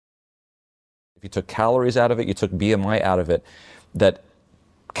If you took calories out of it, you took BMI out of it, that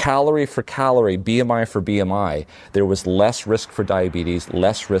calorie for calorie, BMI for BMI, there was less risk for diabetes,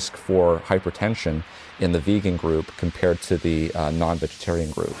 less risk for hypertension in the vegan group compared to the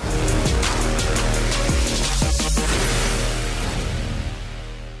non-vegetarian group.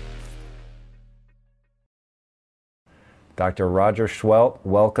 Dr. Roger Schwelt,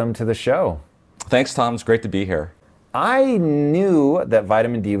 welcome to the show. Thanks, Tom. It's great to be here. I knew that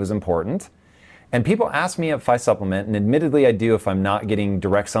vitamin D was important, and people ask me if I supplement, and admittedly I do if I'm not getting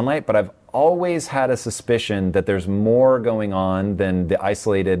direct sunlight, but I've always had a suspicion that there's more going on than the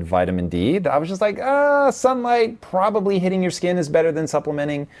isolated vitamin D. I was just like, sunlight probably hitting your skin is better than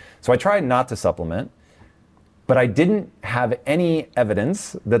supplementing. So I tried not to supplement, but I didn't have any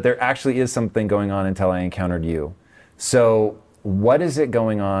evidence that there actually is something going on until I encountered you. So what is it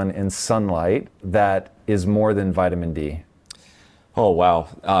going on in sunlight that is more than vitamin D? Oh, wow.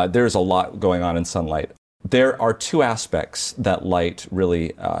 There's a lot going on in sunlight. There are two aspects that light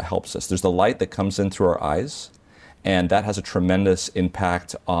really helps us. There's the light that comes in through our eyes, and that has a tremendous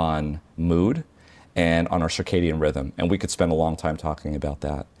impact on mood and on our circadian rhythm. And we could spend a long time talking about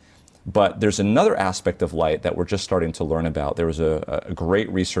that. But there's another aspect of light that we're just starting to learn about. There was a great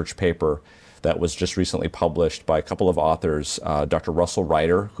research paper that was just recently published by a couple of authors, Dr. Russell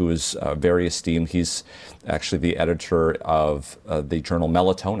Ryder, who is very esteemed. He's actually the editor of the journal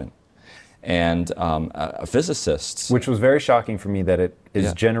Melatonin, and a physicist. Which was very shocking for me that it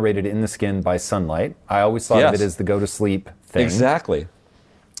is generated in the skin by sunlight. I always thought of it as the go-to-sleep thing. Exactly.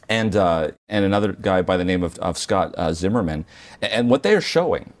 And another guy by the name of Scott Zimmerman. And what they are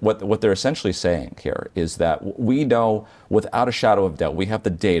showing, what they're essentially saying here is that we know without a shadow of doubt, we have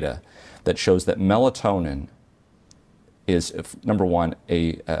the data that shows that melatonin is, number one,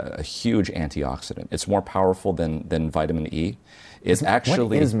 a huge antioxidant. It's more powerful than vitamin E. It's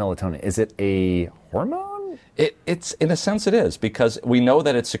actually... What is melatonin? Is it a hormone? It's in a sense it is, because we know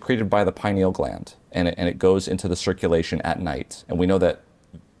that it's secreted by the pineal gland, and it goes into the circulation at night. And we know that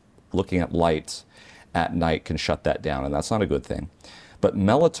looking at light at night can shut that down, and that's not a good thing. But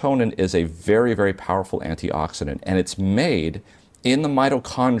melatonin is a very, very powerful antioxidant, and it's made in the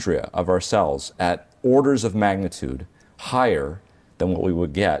mitochondria of our cells at orders of magnitude higher than what we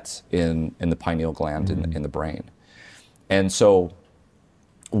would get in the pineal gland in the brain. And so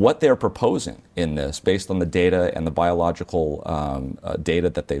what they're proposing in this, based on the data and the biological data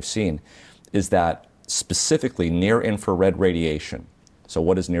that they've seen, is that specifically near-infrared radiation. So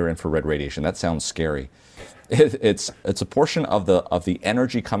what is near-infrared radiation? That sounds scary. It's a portion of the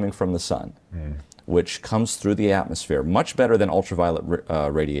energy coming from the sun, which comes through the atmosphere, much better than ultraviolet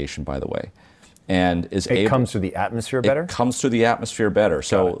radiation, by the way. And it comes through the atmosphere better? It comes through the atmosphere better.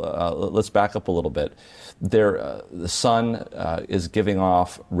 So let's back up a little bit. The sun is giving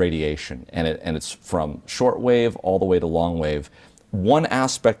off radiation, and it's from shortwave all the way to long wave. One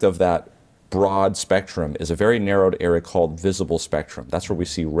aspect of that broad spectrum is a very narrowed area called visible spectrum. That's where we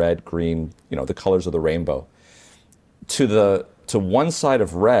see red, green, the colors of the rainbow. To one side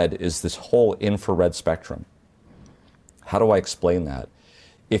of red is this whole infrared spectrum. How do I explain that?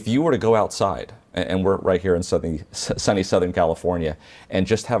 If you were to go outside, and we're right here in sunny Southern California, and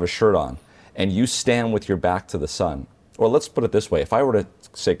just have a shirt on, and you stand with your back to the sun, or let's put it this way, if I were to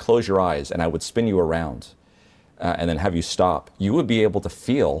say close your eyes and I would spin you around and then have you stop, you would be able to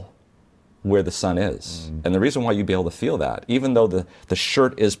feel where the sun is. And the reason why you'd be able to feel that, even though the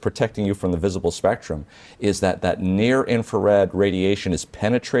shirt is protecting you from the visible spectrum, is that near-infrared radiation is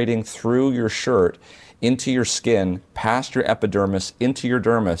penetrating through your shirt into your skin, past your epidermis, into your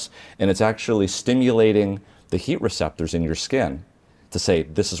dermis, and it's actually stimulating the heat receptors in your skin to say,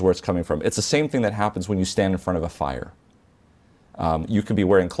 this is where it's coming from. It's the same thing that happens when you stand in front of a fire. You could be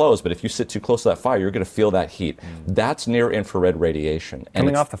wearing clothes, but if you sit too close to that fire, you're going to feel that heat. That's near-infrared radiation.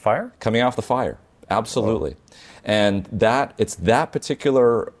 Coming off the fire? Coming off the fire, absolutely. Whoa. And it's that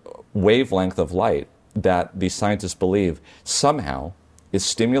particular wavelength of light that these scientists believe somehow is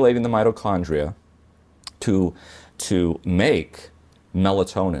stimulating the mitochondria to make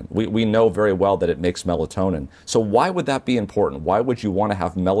melatonin. We know very well that it makes melatonin. So why would that be important? Why would you want to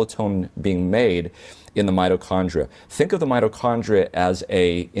have melatonin being made in the mitochondria? Think of the mitochondria as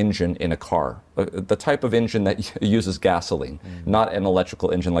an engine in a car, the type of engine that uses gasoline, not an electrical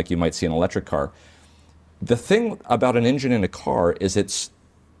engine like you might see in an electric car. The thing about an engine in a car is it's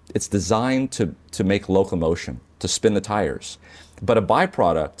designed to make locomotion, to spin the tires. But a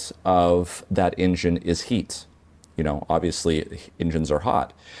byproduct of that engine is heat. Obviously engines are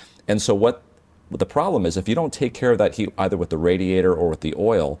hot. And so what the problem is, if you don't take care of that heat either with the radiator or with the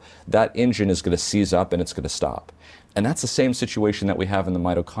oil, that engine is going to seize up and it's going to stop. And that's the same situation that we have in the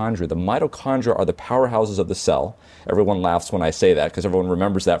mitochondria. The mitochondria are the powerhouses of the cell. Everyone laughs when I say that because everyone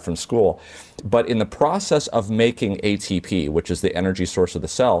remembers that from school. But in the process of making ATP, which is the energy source of the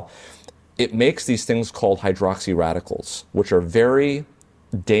cell, it makes these things called hydroxy radicals, which are very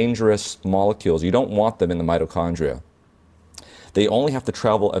dangerous molecules. You don't want them in the mitochondria. They only have to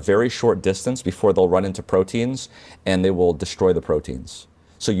travel a very short distance before they'll run into proteins, and they will destroy the proteins.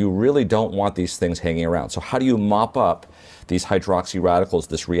 So you really don't want these things hanging around. So how do you mop up these hydroxy radicals,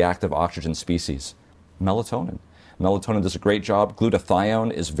 this reactive oxygen species? Melatonin. Melatonin does a great job.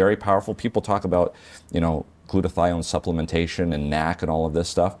 Glutathione is very powerful. People talk about, glutathione supplementation and NAC and all of this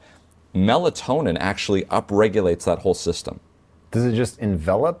stuff. Melatonin actually upregulates that whole system. Does it just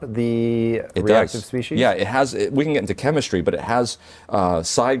envelop the reactive species? Yeah, it has. We can get into chemistry, but it has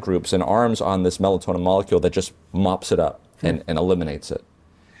side groups and arms on this melatonin molecule that just mops it up and eliminates it.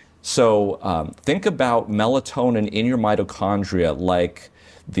 So think about melatonin in your mitochondria like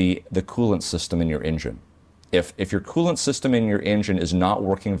the coolant system in your engine. If your coolant system in your engine is not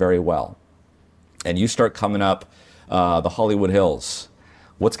working very well, and you start coming up the Hollywood Hills,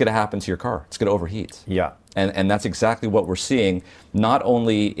 what's going to happen to your car? It's going to overheat. Yeah. And that's exactly what we're seeing, not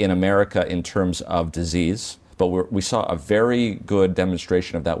only in America in terms of disease, but we saw a very good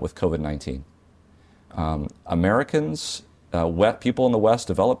demonstration of that with COVID-19. Americans, people in the West,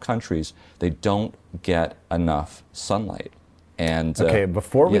 developed countries, they don't get enough sunlight. And okay,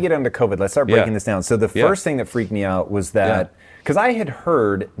 before we get into COVID, let's start breaking this down. So the first thing that freaked me out was that, because I had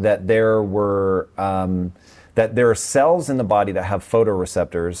heard that there were that there are cells in the body that have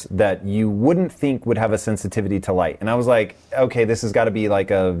photoreceptors that you wouldn't think would have a sensitivity to light. And I was like, okay, this has got to be like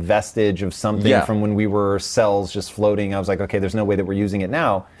a vestige of something from when we were cells just floating. I was like, okay, there's no way that we're using it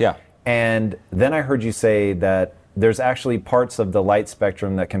now. Yeah. And then I heard you say that there's actually parts of the light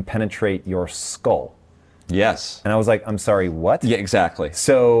spectrum that can penetrate your skull. Yes. And I was like, I'm sorry, what? Yeah, exactly.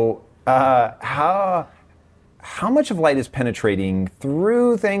 So how much of light is penetrating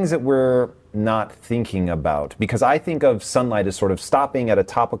through things that we're not thinking about? Because I think of sunlight as sort of stopping at a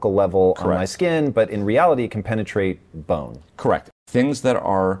topical level on my skin, but in reality it can penetrate bone. Correct. Things that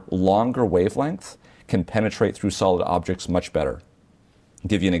are longer wavelength can penetrate through solid objects much better. I'll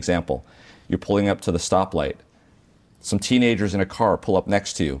give you an example. You're pulling up to the stoplight. Some teenagers in a car pull up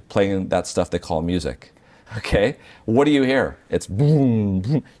next to you, playing that stuff they call music. Okay? What do you hear? It's boom,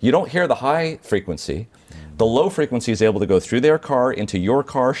 boom. You don't hear the high frequency. The low frequency is able to go through their car, into your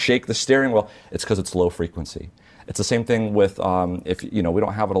car, shake the steering wheel. It's because it's low frequency. It's the same thing with, we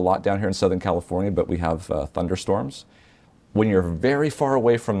don't have it a lot down here in Southern California, but we have thunderstorms. When you're very far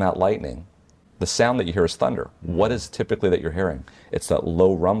away from that lightning, the sound that you hear is thunder. What is typically that you're hearing? It's that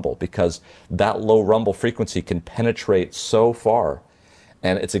low rumble, because that low rumble frequency can penetrate so far.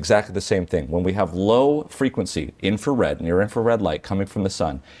 And it's exactly the same thing. When we have low frequency infrared, near infrared light coming from the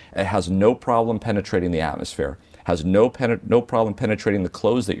sun, it has no problem penetrating the atmosphere, has no problem penetrating the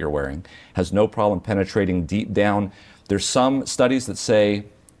clothes that you're wearing, has no problem penetrating deep down. There's some studies that say,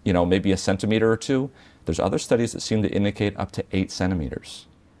 maybe a centimeter or two. There's other studies that seem to indicate up to 8 centimeters.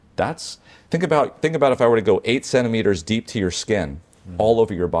 Think about if I were to go 8 centimeters deep to your skin, all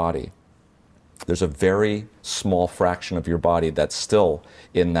over your body. There's a very small fraction of your body that's still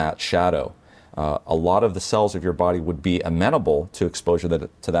in that shadow. A lot of the cells of your body would be amenable to exposure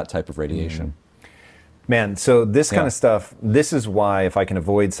to that type of radiation. Man, so this kind of stuff, this is why if I can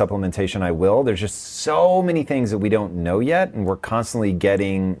avoid supplementation, I will. There's just so many things that we don't know yet, and we're constantly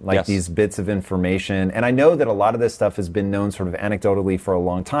getting these bits of information. And I know that a lot of this stuff has been known sort of anecdotally for a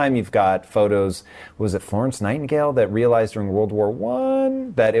long time. You've got photos, was it Florence Nightingale that realized during World War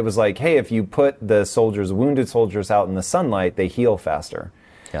I that it was like, hey, if you put the wounded soldiers out in the sunlight, they heal faster.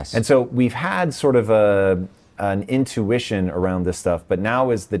 Yes. And so we've had sort of an intuition around this stuff, but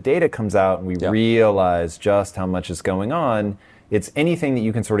now as the data comes out and we realize just how much is going on, it's anything that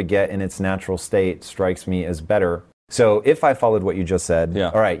you can sort of get in its natural state strikes me as better. So if I followed what you just said,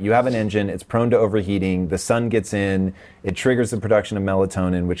 all right, you have an engine, it's prone to overheating, the sun gets in, it triggers the production of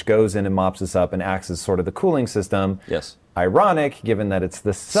melatonin, which goes in and mops us up and acts as sort of the cooling system. Yes. Ironic, given that it's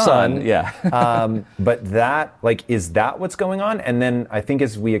the sun. Yeah. But that, is that what's going on? And then I think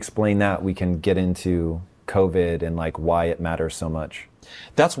as we explain that, we can get into COVID and why it matters so much.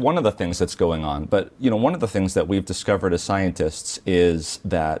 That's one of the things that's going on. But one of the things that we've discovered as scientists is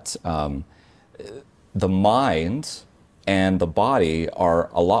that the mind and the body are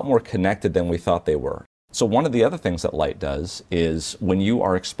a lot more connected than we thought they were. So one of the other things that light does is when you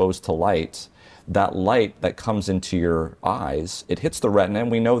are exposed to light, that light that comes into your eyes, it hits the retina,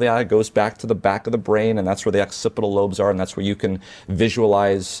 and we know the eye goes back to the back of the brain, and that's where the occipital lobes are, and that's where you can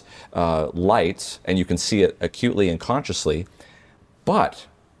visualize light, and you can see it acutely and consciously. But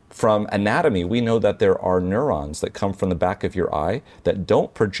from anatomy, we know that there are neurons that come from the back of your eye that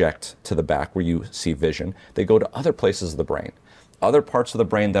don't project to the back where you see vision. They go to other places of the brain, other parts of the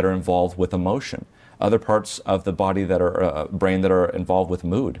brain that are involved with emotion, other parts of the body that are brain that are involved with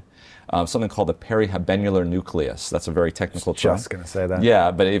mood. Something called the perihabenular nucleus. That's a very technical term. Just going to say that. Yeah,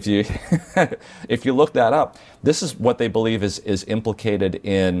 but if you if you look that up, this is what they believe is implicated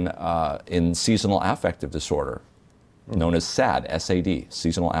in seasonal affective disorder, known as SAD, S-A-D,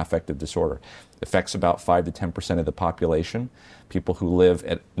 seasonal affective disorder. Affects about 5 to 10% of the population. People who live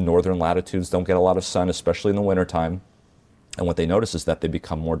at northern latitudes don't get a lot of sun, especially in the wintertime. And what they notice is that they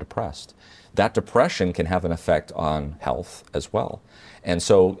become more depressed. That depression can have an effect on health as well. And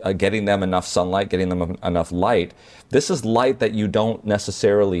so getting them enough sunlight, getting them enough light, this is light that you don't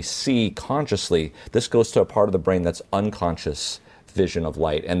necessarily see consciously. This goes to a part of the brain that's unconscious vision of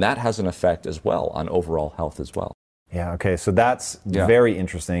light. And that has an effect as well on overall health as well. Yeah, okay, so that's very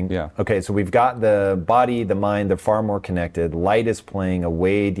interesting. Yeah. Okay, so we've got the body, the mind, they're far more connected. Light is playing a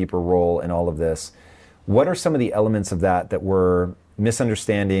way deeper role in all of this. What are some of the elements of that we're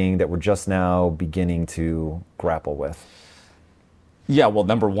misunderstanding, that we're just now beginning to grapple with? Yeah, well,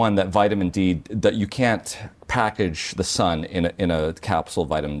 number one, that vitamin D, that you can't package the sun in a capsule of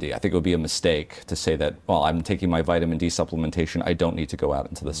vitamin D. I think it would be a mistake to say that, well, I'm taking my vitamin D supplementation, I don't need to go out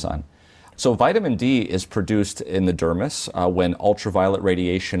into the sun. So vitamin D is produced in the dermis when ultraviolet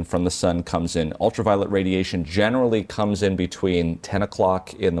radiation from the sun comes in. Ultraviolet radiation generally comes in between 10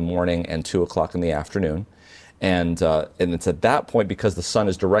 o'clock in the morning and 2 o'clock in the afternoon. And it's at that point, because the sun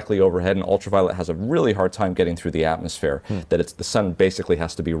is directly overhead and ultraviolet has a really hard time getting through the atmosphere, that the sun basically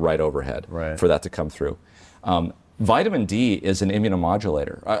has to be right overhead for that to come through. Vitamin D is an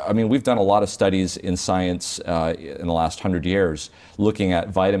immunomodulator. I mean, we've done a lot of studies in science in the last 100 years looking at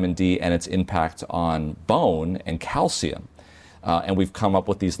vitamin D and its impact on bone and calcium. And we've come up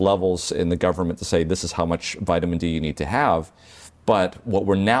with these levels in the government to say this is how much vitamin D you need to have. But what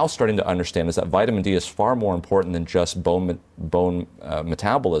we're now starting to understand is that vitamin D is far more important than just bone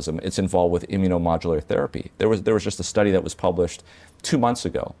metabolism. It's involved with immunomodulatory therapy. There was just a study that was published 2 months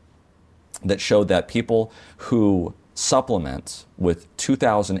ago that showed that people who supplement with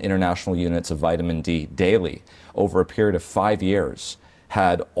 2,000 international units of vitamin D daily over a period of 5 years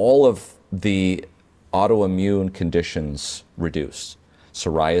had all of the autoimmune conditions reduced.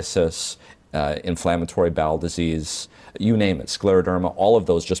 Psoriasis, inflammatory bowel disease, you name it, scleroderma, all of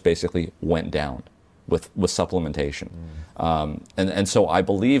those just basically went down with supplementation. And so I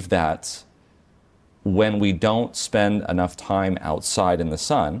believe that when we don't spend enough time outside in the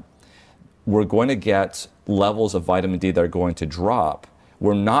sun, we're going to get levels of vitamin D that are going to drop.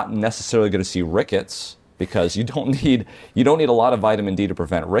 We're not necessarily going to see rickets, because you don't need a lot of vitamin D to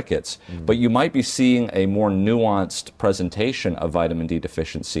prevent rickets, but you might be seeing a more nuanced presentation of vitamin D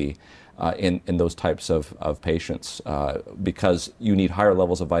deficiency in those types of patients, because you need higher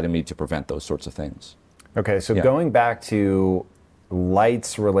levels of vitamin D to prevent those sorts of things. Okay, so going back to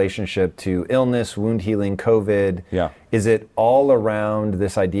light's relationship to illness, wound healing, COVID, is it all around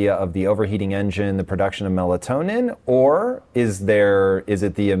this idea of the overheating engine, the production of melatonin, or is it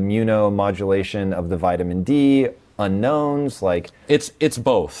the immunomodulation of the vitamin D, unknowns? It's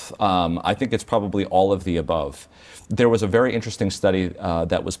both. I think it's probably all of the above. There was a very interesting study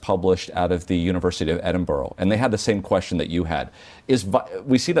that was published out of the University of Edinburgh, and they had the same question that you had.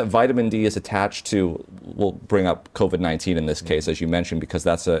 We see that vitamin D is attached to, we'll bring up COVID-19 in this case, as you mentioned, because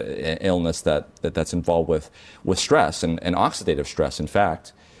that's an illness that's involved with stress and oxidative stress, in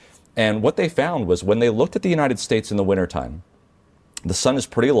fact. And what they found was when they looked at the United States in the wintertime, the sun is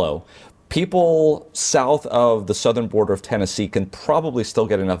pretty low. People south of the southern border of Tennessee can probably still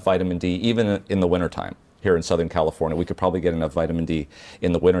get enough vitamin D even in the wintertime. Here in Southern California, we could probably get enough vitamin D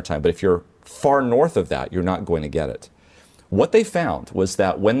in the wintertime. But if you're far north of that, you're not going to get it. What they found was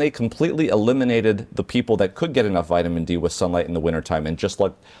that when they completely eliminated the people that could get enough vitamin D with sunlight in the wintertime and just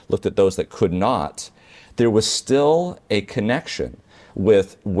looked at those that could not, there was still a connection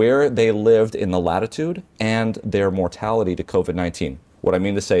with where they lived in the latitude and their mortality to COVID-19. What I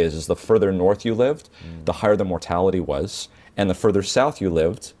mean to say is the further north you lived, the higher the mortality was, and the further south you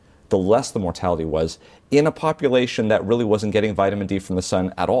lived, the less the mortality was in a population that really wasn't getting vitamin D from the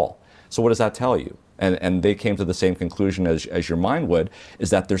sun at all. So what does that tell you? And they came to the same conclusion as your mind would,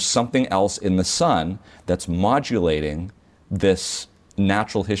 is that there's something else in the sun that's modulating this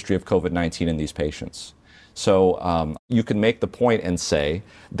natural history of COVID-19 in these patients. So you can make the point and say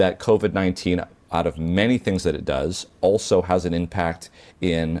that COVID-19, out of many things that it does, also has an impact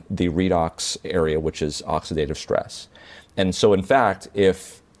in the redox area, which is oxidative stress. And so, in fact,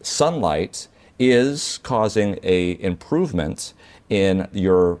 if sunlight is causing a improvement in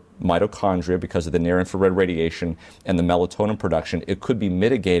your mitochondria because of the near-infrared radiation and the melatonin production, it could be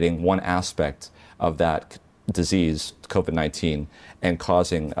mitigating one aspect of that disease, COVID-19, and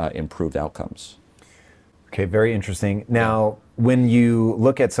causing improved outcomes. Okay, very interesting. Now, when you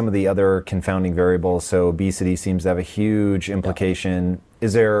look at some of the other confounding variables, so obesity seems to have a huge implication. Yeah.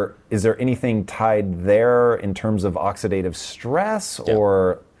 Is there anything tied there in terms of oxidative stress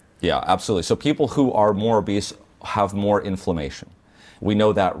or? Yeah, absolutely. So people who are more obese have more inflammation. We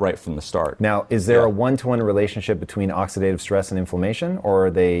know that right from the start. Now, is there a one-to-one relationship between oxidative stress and inflammation, or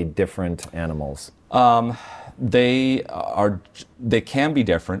are they different animals? They can be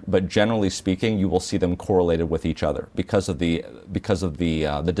different, but generally speaking, you will see them correlated with each other because of the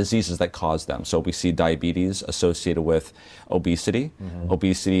diseases that cause them. So we see diabetes associated with obesity,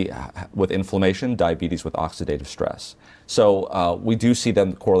 obesity with inflammation, diabetes with oxidative stress. So we do see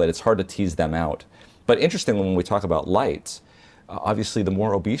them correlated. It's hard to tease them out. But interestingly, when we talk about light, obviously the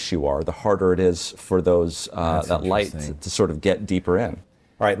more obese you are, the harder it is for those that light to sort of get deeper in.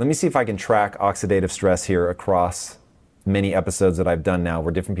 All right, let me see if I can track oxidative stress here across many episodes that I've done now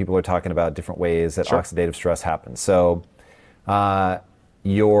where different people are talking about different ways that oxidative stress happens. So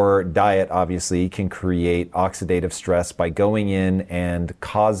your diet obviously can create oxidative stress by going in and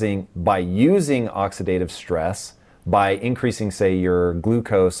by using oxidative stress by increasing, say, your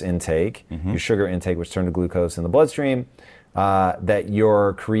glucose intake, your sugar intake, which turns to glucose in the bloodstream, that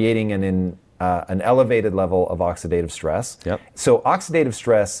you're creating an elevated level of oxidative stress. Yep. So oxidative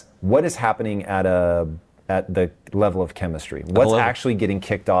stress, what is happening at the level of chemistry? What's actually getting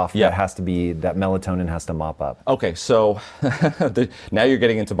kicked off that melatonin has to mop up? Okay, so now you're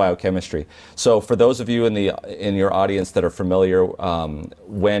getting into biochemistry. So for those of you in your audience that are familiar,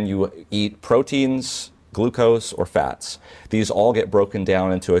 when you eat proteins, glucose, or fats, these all get broken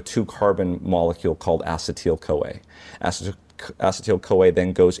down into a 2-carbon molecule called acetyl-CoA. Acetyl-CoA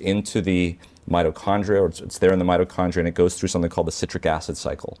then goes into the mitochondria, or it's there in the mitochondria, and it goes through something called the citric acid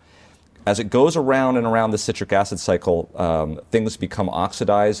cycle. As it goes around and around the citric acid cycle, things become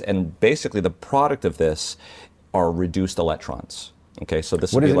oxidized, and basically the product of this are reduced electrons. Okay, so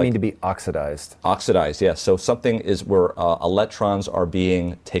this. What does it mean to be oxidized? Oxidized, yes. So something is where electrons are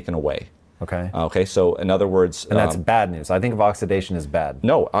being taken away. Okay. Okay, so in other words... And that's bad news. I think of oxidation as bad.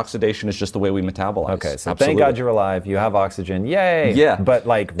 No, oxidation is just the way we metabolize. Okay, so absolutely. Thank God you're alive. You have oxygen. Yay! Yeah. But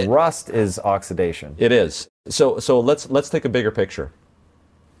rust is oxidation. It is. So let's take a bigger picture.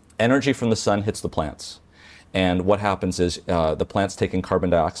 Energy from the sun hits the plants. And what happens is the plant's taking carbon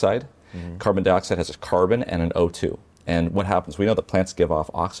dioxide. Carbon dioxide has a carbon and an O2. And what happens? We know that plants give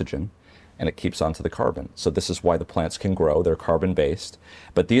off oxygen, and it keeps onto the carbon. So this is why the plants can grow. They're carbon-based.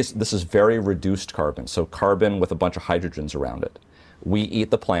 But this is very reduced carbon, so carbon with a bunch of hydrogens around it. We eat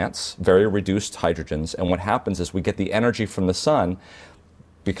the plants, very reduced hydrogens, and what happens is we get the energy from the sun,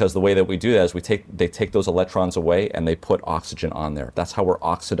 because the way that we do that is they take those electrons away and they put oxygen on there. That's how we're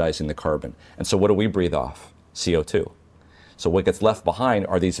oxidizing the carbon. And so what do we breathe off? CO2. So what gets left behind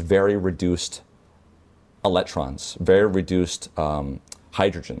are these very reduced electrons, very reduced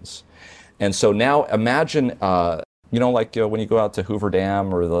hydrogens. And so now imagine, when you go out to Hoover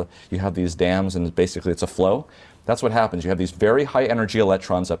Dam or you have these dams and basically it's a flow. That's what happens. You have these very high energy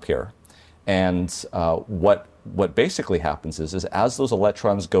electrons up here. And what basically happens is as those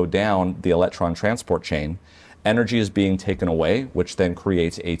electrons go down the electron transport chain, energy is being taken away, which then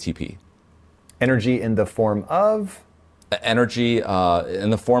creates ATP. Energy in the form of? Energy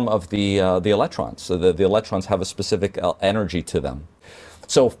in the form of the electrons. So the electrons have a specific energy to them.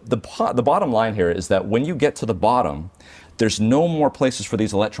 So the bottom line here is that when you get to the bottom, there's no more places for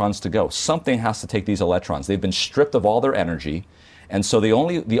these electrons to go. Something has to take these electrons. They've been stripped of all their energy, and so the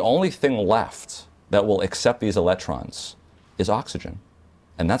only thing left that will accept these electrons is oxygen.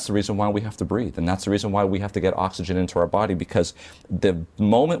 And that's the reason why we have to breathe, and that's the reason why we have to get oxygen into our body, because the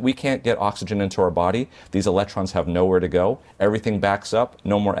moment we can't get oxygen into our body, these electrons have nowhere to go, everything backs up,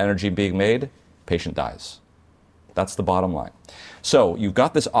 no more energy being made, patient dies. That's the bottom line. So you've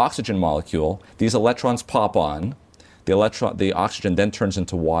got this oxygen molecule, these electrons pop on, the oxygen then turns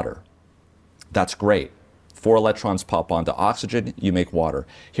into water. That's great. 4 electrons pop onto oxygen, you make water.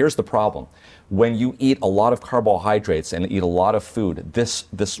 Here's the problem. When you eat a lot of carbohydrates and eat a lot of food,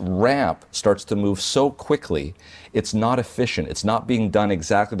 this ramp starts to move so quickly, it's not efficient. It's not being done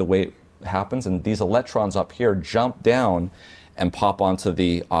exactly the way it happens, and these electrons up here jump down and pop onto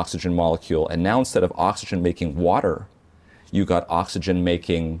the oxygen molecule. And now instead of oxygen making water, you got oxygen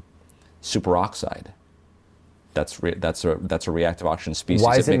making superoxide. That's a reactive oxygen species.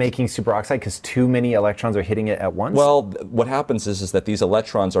 Why is it making superoxide? Because too many electrons are hitting it at once? Well, what happens is that these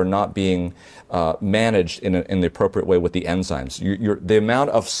electrons are not being managed in the appropriate way with the enzymes. The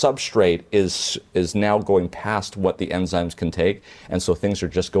amount of substrate is now going past what the enzymes can take, and so things are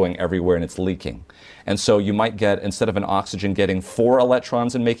just going everywhere and it's leaking. And so you might get, instead of an oxygen getting 4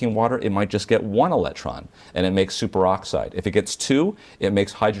 electrons and making water, it might just get 1 electron, and it makes superoxide. If it gets 2, it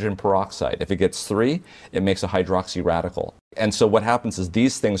makes hydrogen peroxide. If it gets 3, it makes a hydroxy radical. And so what happens is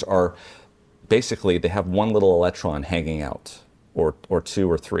these things are basically, they have 1 little electron hanging out, or 2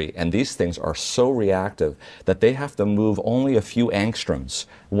 or 3. And these things are so reactive that they have to move only a few angstroms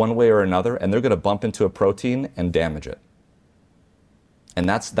one way or another, and they're going to bump into a protein and damage it. And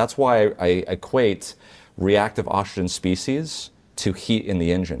that's why I equate reactive oxygen species to heat in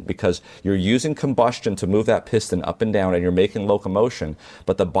the engine, because you're using combustion to move that piston up and down and you're making locomotion,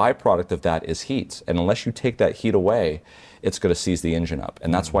 but the byproduct of that is heat. And unless you take that heat away, it's going to seize the engine up.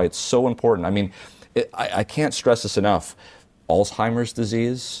 And that's why it's so important. I mean, I can't stress this enough. Alzheimer's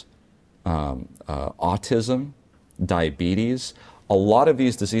disease, autism, diabetes, a lot of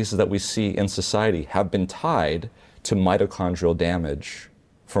these diseases that we see in society have been tied to mitochondrial damage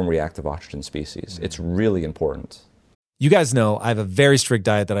from reactive oxygen species. It's really important. You guys know I have a very strict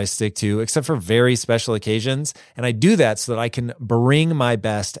diet that I stick to, except for very special occasions. And I do that so that I can bring my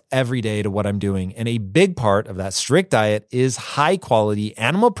best every day to what I'm doing. And a big part of that strict diet is high quality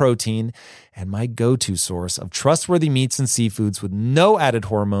animal protein, and my go-to source of trustworthy meats and seafoods with no added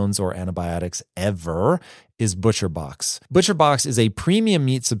hormones or antibiotics ever is ButcherBox. ButcherBox is a premium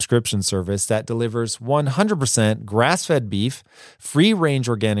meat subscription service that delivers 100% grass-fed beef, free-range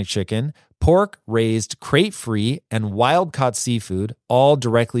organic chicken, pork raised crate-free, and wild-caught seafood, all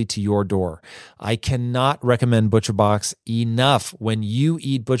directly to your door. I cannot recommend ButcherBox enough. When you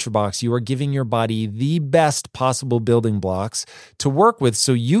eat ButcherBox, you are giving your body the best possible building blocks to work with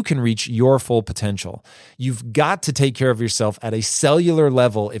so you can reach your full potential. You've got to take care of yourself at a cellular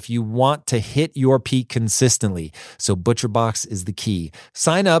level if you want to hit your peak consistently. So ButcherBox is the key.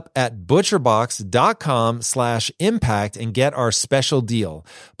 Sign up at butcherbox.com/impact and get our special deal.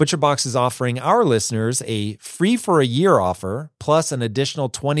 ButcherBox is offering our listeners a free for a year offer plus an additional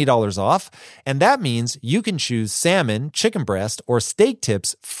 $20 off. And that means you can choose salmon, chicken breast, or steak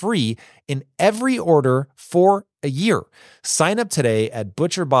tips free in every order for a year. Sign up today at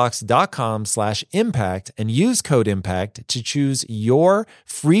butcherbox.com/impact and use code IMPACT to choose your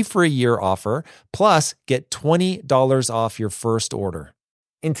free for a year offer, plus get $20 off your first order.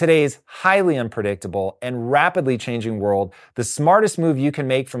 In today's highly unpredictable and rapidly changing world, the smartest move you can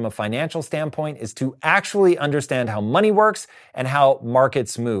make from a financial standpoint is to actually understand how money works and how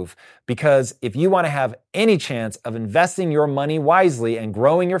markets move. Because if you want to have any chance of investing your money wisely and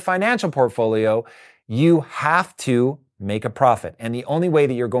growing your financial portfolio, you have to make a profit. And the only way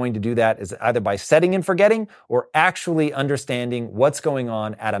that you're going to do that is either by setting and forgetting or actually understanding what's going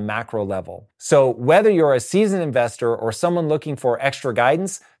on at a macro level. So whether you're a seasoned investor or someone looking for extra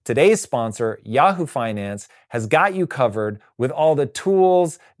guidance, today's sponsor, Yahoo Finance, has got you covered with all the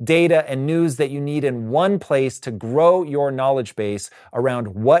tools, data, and news that you need in one place to grow your knowledge base around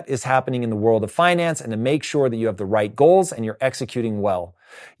what is happening in the world of finance and to make sure that you have the right goals and you're executing well.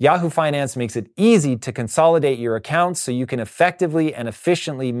 Yahoo Finance makes it easy to consolidate your accounts so you can effectively and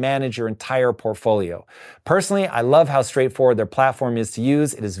efficiently manage your entire portfolio. Personally, I love how straightforward their platform is to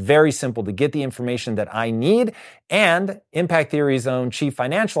use. It is very simple to get the information that I need, and Impact Theory's own chief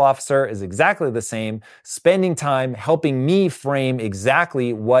financial officer is exactly the same, spending time helping me frame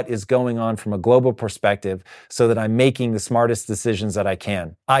exactly what is going on from a global perspective so that I'm making the smartest decisions that I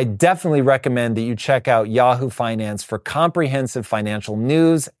can. I definitely recommend that you check out Yahoo Finance for comprehensive financial news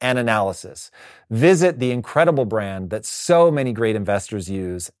and analysis. Visit the incredible brand that so many great investors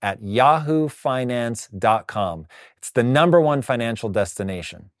use at yahoofinance.com. It's the #1 financial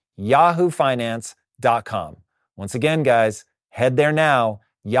destination. yahoofinance.com. Once again, guys, head there now,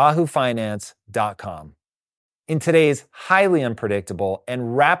 yahoofinance.com. In today's highly unpredictable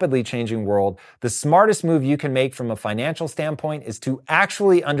and rapidly changing world, the smartest move you can make from a financial standpoint is to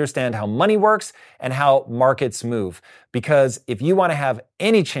actually understand how money works and how markets move. Because if you want to have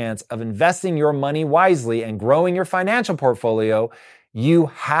any chance of investing your money wisely and growing your financial portfolio, you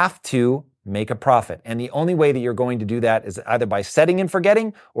have to make a profit. And the only way that you're going to do that is either by setting and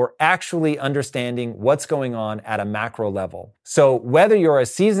forgetting or actually understanding what's going on at a macro level. So whether you're a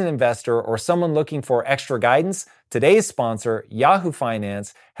seasoned investor or someone looking for extra guidance, Today's sponsor, Yahoo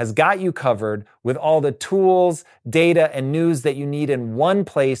Finance, has got you covered with all the tools, data, and news that you need in one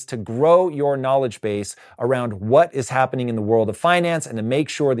place to grow your knowledge base around what is happening in the world of finance and to make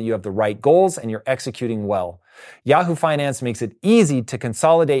sure that you have the right goals and you're executing well. Yahoo Finance makes it easy to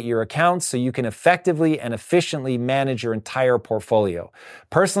consolidate your accounts so you can effectively and efficiently manage your entire portfolio.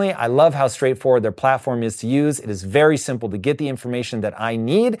 Personally, I love how straightforward their platform is to use. It is very simple to get the information that I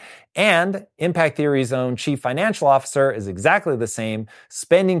need, and Impact Theory's own chief financial officer is exactly the same,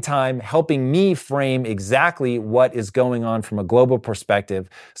 spending time helping me frame exactly what is going on from a global perspective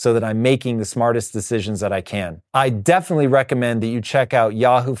so that I'm making the smartest decisions that I can. I definitely recommend that you check out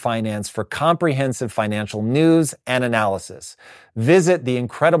Yahoo Finance for comprehensive financial news and analysis. Visit the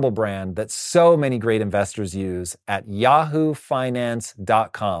incredible brand that so many great investors use at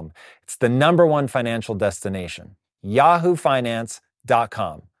yahoofinance.com. It's the #1 financial destination.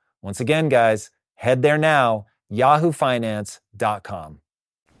 yahoofinance.com. Once again, guys, head there now, yahoofinance.com.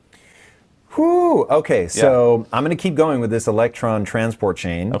 Whew. Okay, so I'm going to keep going with this electron transport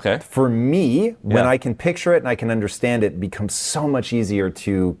chain. Okay. For me, when I can picture it and I can understand it, it becomes so much easier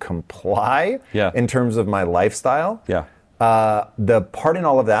to comply in terms of my lifestyle. Yeah. The part in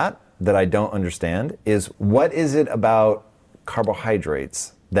all of that I don't understand is, what is it about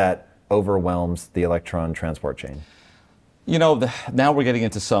carbohydrates that overwhelms the electron transport chain? You know, now we're getting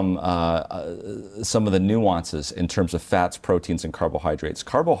into some of the nuances in terms of fats, proteins, and carbohydrates.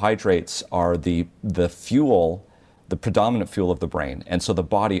 Carbohydrates are the fuel, the predominant fuel of the brain, and so the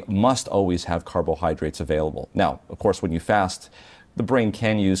body must always have carbohydrates available. Now, of course, when you fast, the brain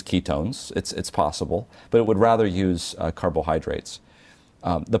can use ketones. It's possible, but it would rather use carbohydrates.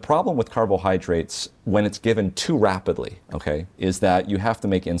 The problem with carbohydrates, when it's given too rapidly, is that you have to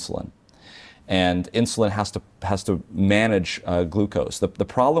make insulin. And insulin has to manage glucose. The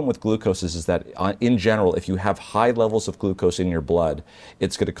problem with glucose is that in general, if you have high levels of glucose in your blood,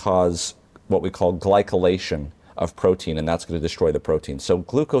 it's going to cause what we call glycylation of protein, and that's going to destroy the protein. So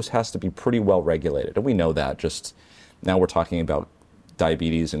glucose has to be pretty well regulated, and we know that. Just now we're talking about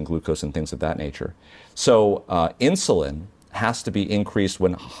diabetes and glucose and things of that nature. So insulin has to be increased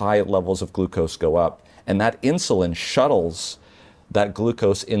when high levels of glucose go up, and that insulin shuttles that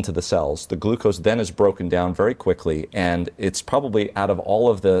glucose into the cells. The glucose then is broken down very quickly, and it's probably, out of all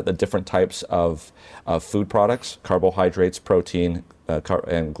of the different types of food products, carbohydrates, protein,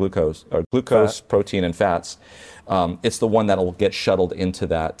 and glucose, protein, and fats, it's the one that will get shuttled into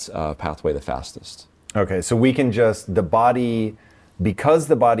that pathway the fastest. Okay, so we can just, because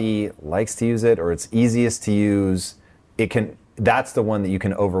the body likes to use it, or it's easiest to use, that's the one that you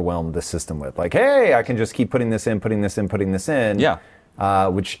can overwhelm the system with. Like, hey, I can just keep putting this in. Yeah.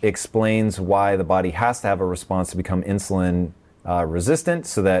 Which explains why the body has to have a response to become insulin resistant,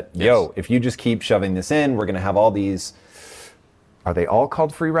 so that, if you just keep shoving this in, we're going to have all these, are they all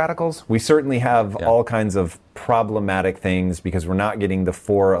called free radicals? We certainly have all kinds of problematic things because we're not getting the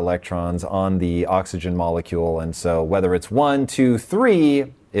 4 electrons on the oxygen molecule. And so whether it's 1, 2,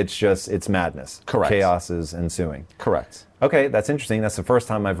 3, it's madness. Correct. Chaos is ensuing. Correct. Okay, that's interesting. That's the first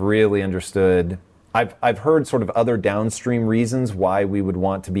time I've really understood. I've heard sort of other downstream reasons why we would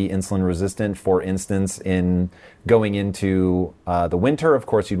want to be insulin resistant. For instance, in going into the winter, of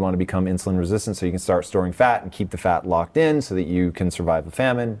course, you'd want to become insulin resistant so you can start storing fat and keep the fat locked in so that you can survive a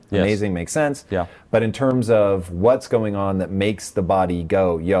famine. Yes. Amazing, makes sense. Yeah. But in terms of what's going on that makes the body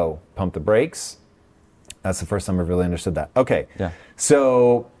go, pump the brakes, that's the first time I've really understood that. Okay. Yeah.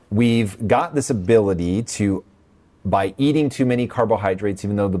 So we've got this ability to, by eating too many carbohydrates,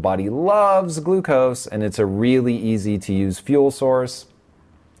 even though the body loves glucose and it's a really easy to use fuel source,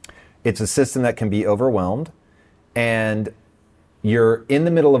 it's a system that can be overwhelmed. And you're in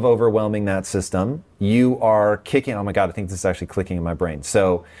the middle of overwhelming that system. You are kicking, oh my God, I think this is actually clicking in my brain.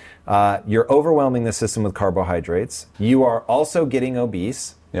 So you're overwhelming the system with carbohydrates. You are also getting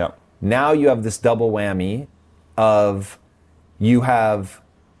obese. Yeah. Now you have this double whammy of, you have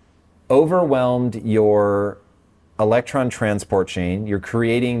overwhelmed your electron transport chain. You're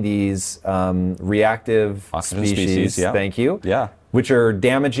creating these reactive Oxygen species, thank you, which are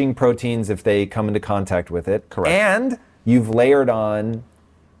damaging proteins if they come into contact with it. Correct. And you've layered on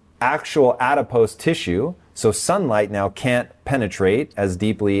actual adipose tissue, so sunlight now can't penetrate as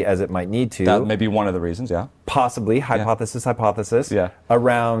deeply as it might need to. That may be one of the reasons, Possibly, hypothesis,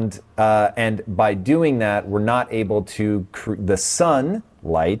 around, and by doing that, we're not able to, the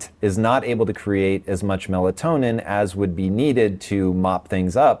sunlight is not able to create as much melatonin as would be needed to mop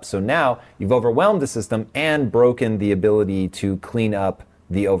things up. So now you've overwhelmed the system and broken the ability to clean up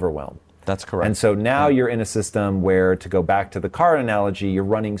the overwhelm. That's correct. And so now you're in a system where, to go back to the car analogy, you're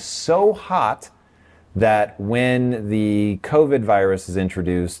running so hot that when the COVID virus is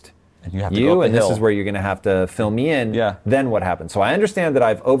introduced, and you have to go up the and this hill. is where you're going to have to fill me in, then what happens? So I understand that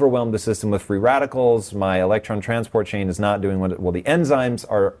I've overwhelmed the system with free radicals. My electron transport chain is not doing what the enzymes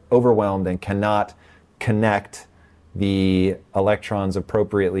are overwhelmed and cannot connect the electrons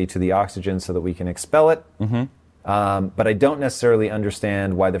appropriately to the oxygen so that we can expel it. But I don't necessarily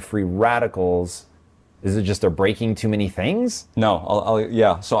understand why the free radicals, is it just they're breaking too many things?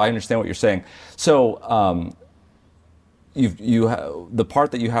 No, so I understand what you're saying. So the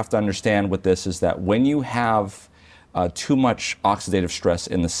part that you have to understand with this is that when you have too much oxidative stress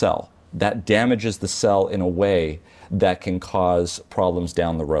in the cell, that damages the cell in a way that can cause problems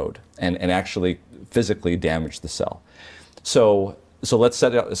down the road and actually physically damage the cell. So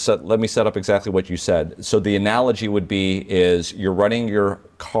let me set up exactly what you said. So the analogy would be is you're running your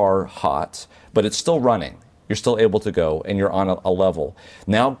car hot, but it's still running. You're still able to go, and you're on a level.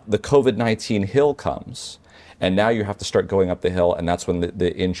 Now the COVID-19 hill comes, and now you have to start going up the hill, and that's when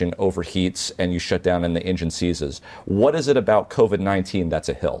the engine overheats and you shut down and the engine seizes. What is it about COVID-19 that's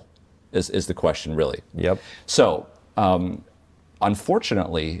a hill, is the question really. Yep. So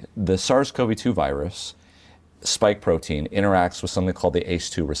unfortunately, the SARS-CoV-2 virus spike protein interacts with something called the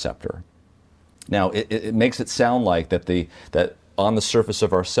ACE2 receptor. Now, it makes it sound like that on the surface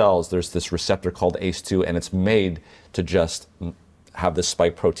of our cells, there's this receptor called ACE2, and it's made to just have this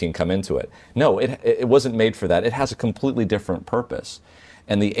spike protein come into it. No, it wasn't made for that. It has a completely different purpose.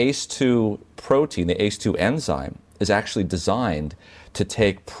 And the ACE2 protein, the ACE2 enzyme, is actually designed to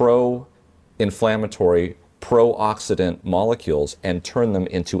take pro-inflammatory, pro-oxidant molecules and turn them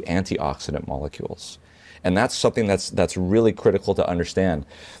into antioxidant molecules. And that's something that's really critical to understand.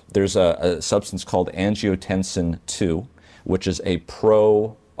 There's a substance called angiotensin II, which is a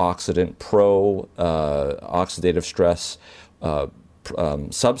pro-oxidant, pro-oxidative stress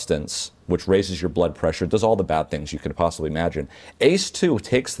substance, which raises your blood pressure, does all the bad things you could possibly imagine. ACE2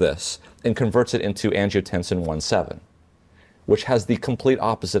 takes this and converts it into angiotensin 1,7, which has the complete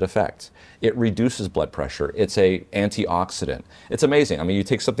opposite effect. It reduces blood pressure. It's an antioxidant. It's amazing. I mean, you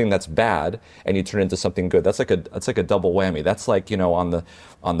take something that's bad and you turn it into something good. That's like a double whammy. That's like, on the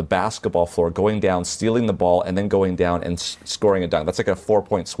basketball floor, going down, stealing the ball, and then going down and scoring a dunk. That's like a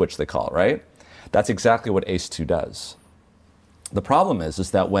 4-point switch, they call it, right? That's exactly what ACE2 does. The problem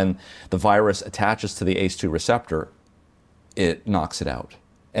is that when the virus attaches to the ACE2 receptor, it knocks it out.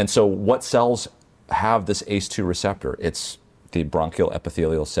 And so what cells have this ACE2 receptor? It's the bronchial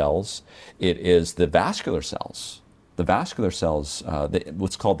epithelial cells. It is the vascular cells. The vascular cells,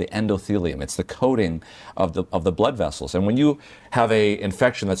 what's called the endothelium. It's the coating of the blood vessels. And when you have an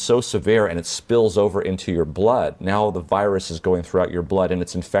infection that's so severe and it spills over into your blood, now the virus is going throughout your blood and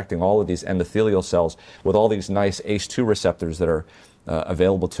it's infecting all of these endothelial cells with all these nice ACE2 receptors that are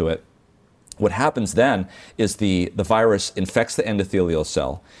available to it. What happens then is the virus infects the endothelial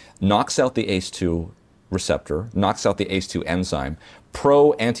cell, knocks out the ACE2 receptor, knocks out the ACE2 enzyme,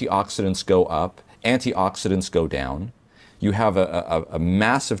 pro-antioxidants go up, antioxidants go down. You have a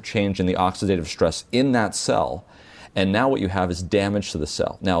massive change in the oxidative stress in that cell, and now what you have is damage to the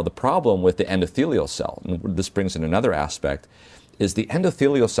cell. Now, the problem with the endothelial cell, and this brings in another aspect, is the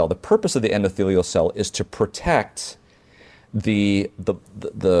endothelial cell, the purpose of the endothelial cell is to protect the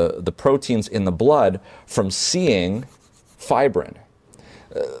proteins in the blood from seeing fibrin.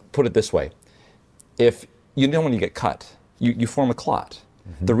 Put it this way. If when you get cut, you form a clot.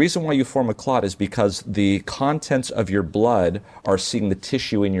 Mm-hmm. The reason why you form a clot is because the contents of your blood are seeing the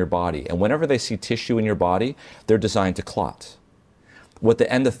tissue in your body. And whenever they see tissue in your body, they're designed to clot. What the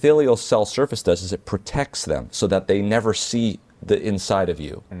endothelial cell surface does is it protects them so that they never see the inside of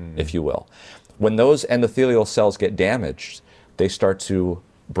you, if you will. When those endothelial cells get damaged, they start to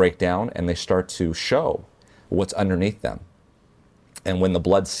break down and they start to show what's underneath them. And when the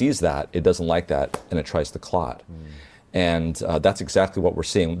blood sees that, it doesn't like that, and it tries to clot. And that's exactly what we're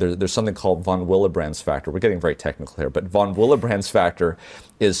seeing. There's something called von Willebrand's factor. We're getting very technical here, but von Willebrand's factor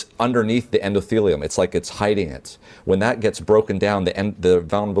is underneath the endothelium. It's like it's hiding it. When that gets broken down, the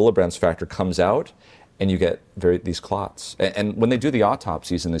von Willebrand's factor comes out, and you get these clots. And when they do the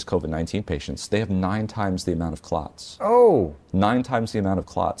autopsies in these COVID-19 patients, they have 9 times the amount of clots. Oh. 9 times the amount of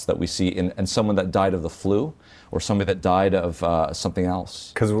clots that we see in someone that died of the flu or somebody that died of something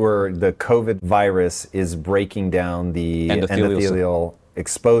else. Because the COVID virus is breaking down the endothelial,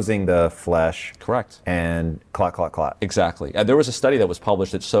 exposing the flesh. Correct. And clot. Exactly. There was a study that was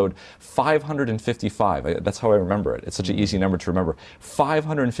published that showed 555, that's how I remember it. It's such an easy number to remember.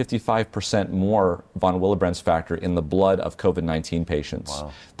 555% more von Willebrand's factor in the blood of COVID-19 patients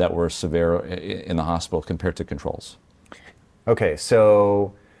that were severe in the hospital compared to controls. Okay,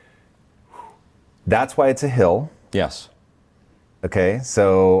 so That's why it's a hill. Yes. Okay,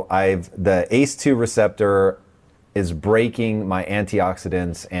 so the ACE2 receptor is breaking my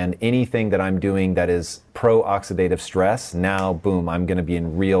antioxidants, and anything that I'm doing that is pro-oxidative stress, now, boom, I'm going to be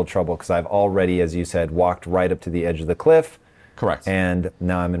in real trouble because I've already, as you said, walked right up to the edge of the cliff. Correct. And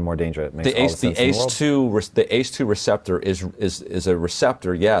now I'm in more danger. It makes The all the sense in the world. the ACE2 receptor is a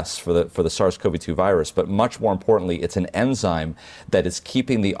receptor, yes, for the SARS-CoV-2 virus, but much more importantly, it's an enzyme that is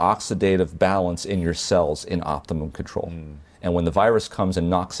keeping the oxidative balance in your cells in optimum control. And when the virus comes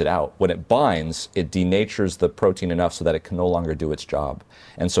and knocks it out, when it binds, it denatures the protein enough so that it can no longer do its job.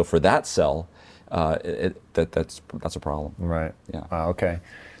 And so for that cell, that's a problem. Right. Yeah. Okay.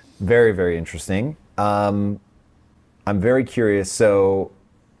 Very, very interesting. I'm very curious. So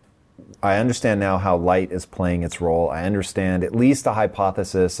I understand now how light is playing its role. I understand at least a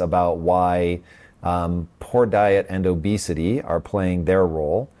hypothesis about why poor diet and obesity are playing their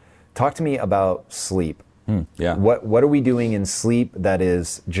role. Talk to me about sleep. Yeah. What are we doing in sleep that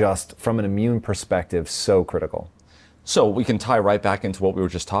is just, from an immune perspective, so critical? So we can tie right back into what we were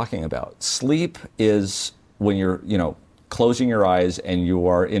just talking about. Sleep is when you're, closing your eyes and you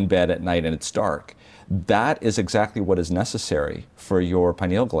are in bed at night and it's dark. That is exactly what is necessary for your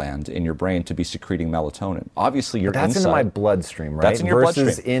pineal gland in your brain to be secreting melatonin. Obviously, you're That's inside. in my bloodstream, right? That's in your Versus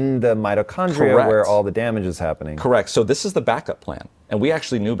bloodstream. in the mitochondria Correct. where all the damage is happening. Correct. So this is the backup plan. And we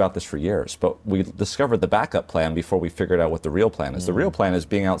actually knew about this for years, but we discovered the backup plan before we figured out what the real plan is. The real plan is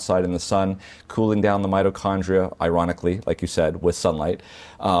being outside in the sun, cooling down the mitochondria, ironically, like you said, with sunlight,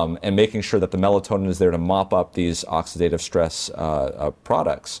 and making sure that the melatonin is there to mop up these oxidative stress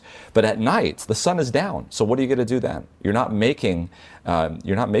products. But at night, the sun is down. So what are you going to do then? You're not making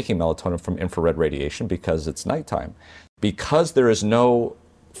melatonin from infrared radiation because it's nighttime. Because there is no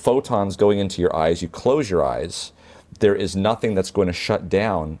photons going into your eyes, you close your eyes, there is nothing that's going to shut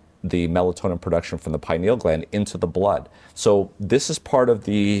down the melatonin production from the pineal gland into the blood. So this is part of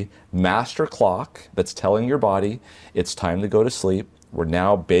the master clock that's telling your body it's time to go to sleep. We're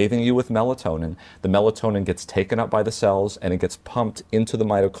now bathing you with melatonin. The melatonin gets taken up by the cells and it gets pumped into the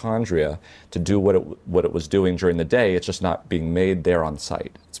mitochondria to do what it was doing during the day. It's just not being made there on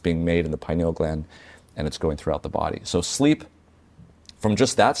site. It's being made in the pineal gland and it's going throughout the body. So sleep, from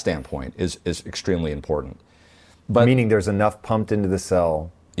just that standpoint, is extremely important. But meaning there's enough pumped into the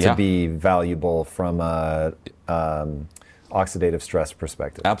cell to Yeah. be valuable from a oxidative stress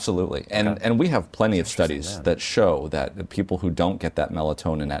perspective. Absolutely. And we have plenty of studies that show that the people who don't get that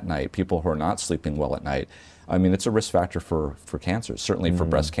melatonin at night, people who are not sleeping well at night, I mean, it's a risk factor for cancers, certainly for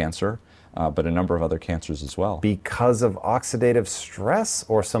breast cancer, but a number of other cancers as well. Because of oxidative stress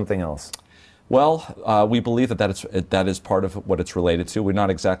or something else? Well, we believe that is part of what it's related to. We're not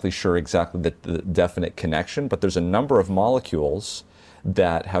exactly sure the definite connection, but there's a number of molecules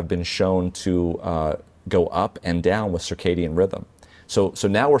that have been shown to go up and down with circadian rhythm. So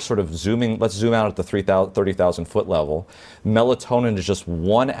now we're sort of let's zoom out at the 30,000 foot level. Melatonin is just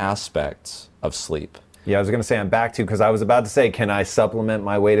one aspect of sleep. Yeah, I was going to say I'm back to, because I was about to say, can I supplement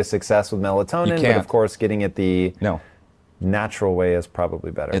my way to success with melatonin? You But can't. of course, getting it the No. natural way is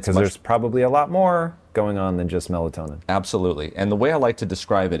probably better, It's because much- there's probably a lot more going on than just melatonin. Absolutely. And the way I like to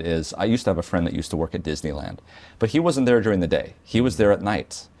describe it is, I used to have a friend that used to work at Disneyland, but he wasn't there during the day. He was there at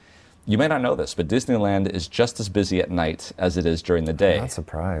night. You may not know this, but Disneyland is just as busy at night as it is during the day. I'm not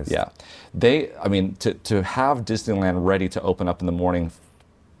surprised. Yeah. To have Disneyland ready to open up in the morning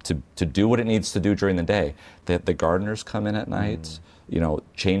to do what it needs to do during the day, the gardeners come in at night,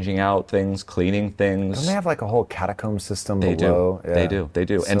 changing out things, cleaning things. Don't they have like a whole catacomb system They below? do. They do. They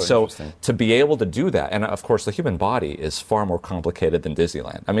do. And so interesting. to be able to do that, and of course the human body is far more complicated than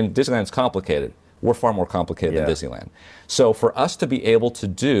Disneyland. I mean, Disneyland's complicated. We're far more complicated than Yeah. Disneyland. So for us to be able to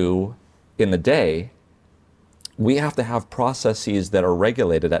do in the day, we have to have processes that are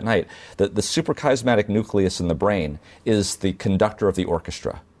regulated at night. The suprachiasmatic nucleus in the brain is the conductor of the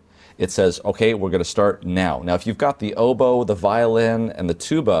orchestra. It says, okay, we're going to start now. Now, if you've got the oboe, the violin, and the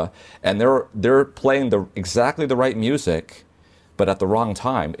tuba, and they're playing exactly the right music, but at the wrong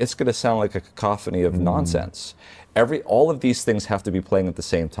time, it's going to sound like a cacophony of nonsense. All of these things have to be playing at the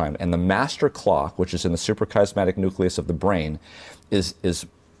same time. And the master clock, which is in the suprachiasmatic nucleus of the brain, is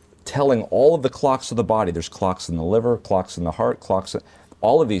telling all of the clocks of the body. There's clocks in the liver, clocks in the heart,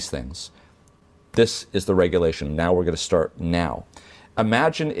 all of these things. This is the regulation. Now we're going to start now.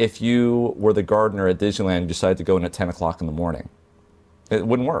 Imagine if you were the gardener at Disneyland and decided to go in at 10 o'clock in the morning. It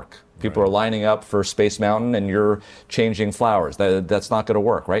wouldn't work. People are lining up for Space Mountain and you're changing flowers. That's not going to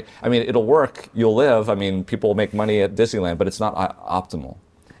work, right? I mean, it'll work. You'll live. I mean, people make money at Disneyland, but it's not optimal.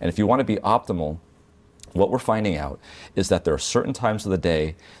 And if you want to be optimal, what we're finding out is that there are certain times of the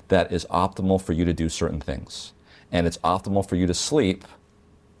day that is optimal for you to do certain things. And it's optimal for you to sleep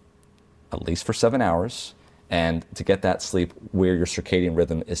at least for 7 hours, and to get that sleep where your circadian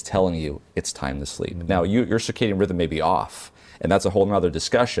rhythm is telling you it's time to sleep. Now, your circadian rhythm may be off, and that's a whole nother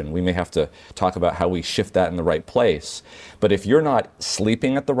discussion. We may have to talk about how we shift that in the right place. But if you're not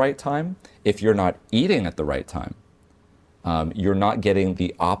sleeping at the right time, if you're not eating at the right time, you're not getting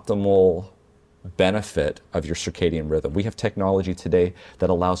the optimal benefit of your circadian rhythm. We have technology today that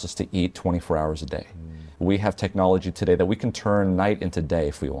allows us to eat 24 hours a day. We have technology today that we can turn night into day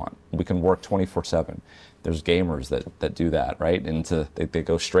if we want. We can work 24/7. There's gamers that do that, right? They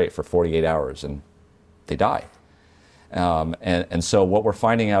go straight for 48 hours and they die. And so what we're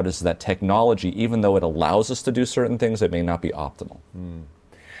finding out is that technology, even though it allows us to do certain things, it may not be optimal.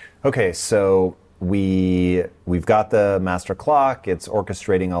 Okay, so we've got the master clock. It's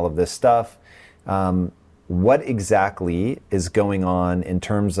orchestrating all of this stuff. What exactly is going on in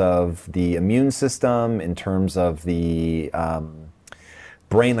terms of the immune system, in terms of the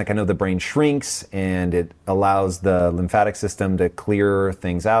brain? Like, I know the brain shrinks and it allows the lymphatic system to clear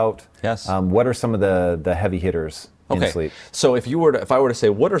things out. Yes. What are some of the heavy hitters in sleep? So if I were to say,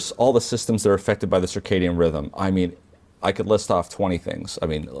 what are all the systems that are affected by the circadian rhythm? I mean, I could list off 20 things. I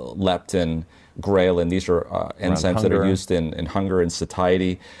mean, leptin, ghrelin, these are enzymes that are used in hunger and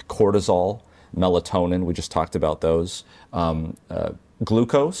satiety, cortisol, melatonin, we just talked about those,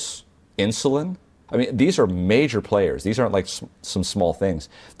 glucose, insulin. I mean, these are major players. These aren't like some small things.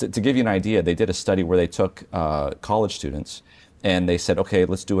 To give you an idea, they did a study where they took college students and they said, okay,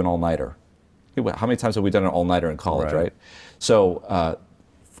 let's do an all-nighter. How many times have we done an all-nighter in college, right? So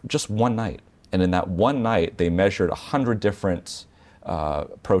just one night. And in that one night, they measured 100 different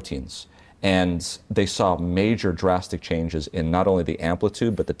proteins. And they saw major drastic changes in not only the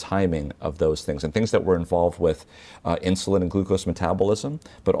amplitude, but the timing of those things. And things that were involved with insulin and glucose metabolism,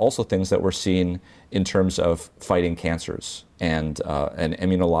 but also things that were seen in terms of fighting cancers and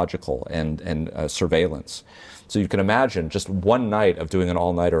immunological and surveillance. So you can imagine just one night of doing an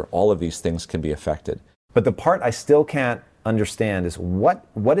all-nighter, all of these things can be affected. But the part I still can't understand is what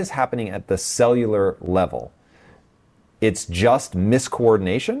is happening at the cellular level. It's just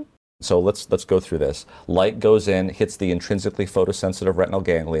miscoordination? So let's go through this. Light goes in, hits the intrinsically photosensitive retinal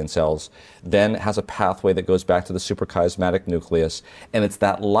ganglion cells, then has a pathway that goes back to the suprachiasmatic nucleus, and it's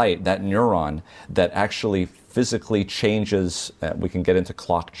that light, that neuron, that actually physically changes. We can get into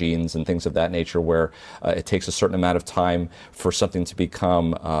clock genes and things of that nature where it takes a certain amount of time for something to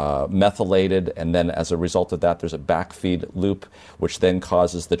become methylated, and then as a result of that there's a backfeed loop which then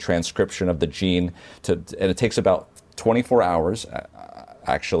causes the transcription of the gene and it takes about 24 hours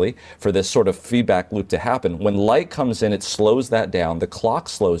actually, for this sort of feedback loop to happen. When light comes in, it slows that down, the clock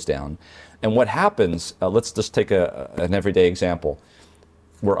slows down, and what happens, let's just take an everyday example.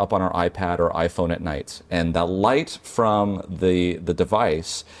 We're up on our iPad or iPhone at night, and the light from the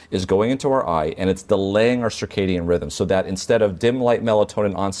device is going into our eye, and it's delaying our circadian rhythm, so that instead of dim light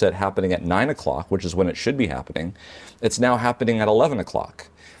melatonin onset happening at 9 o'clock, which is when it should be happening, it's now happening at 11 o'clock.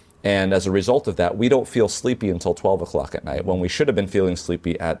 And as a result of that, we don't feel sleepy until 12 o'clock at night when we should have been feeling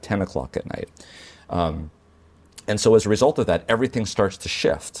sleepy at 10 o'clock at night. And so as a result of that, everything starts to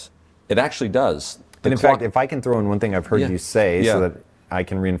shift. It actually does. And in fact, if I can throw in one thing I've heard you say so that I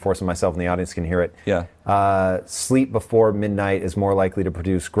can reinforce it myself and the audience can hear it. Sleep before midnight is more likely to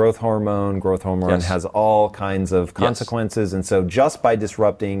produce growth hormone. Growth hormone has all kinds of consequences. And so just by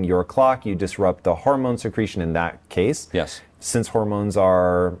disrupting your clock, you disrupt the hormone secretion in that case. Since hormones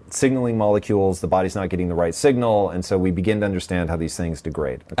are signaling molecules, the body's not getting the right signal, and so we begin to understand how these things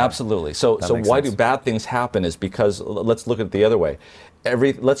degrade. Absolutely. So why do bad things happen is because, let's look at it the other way.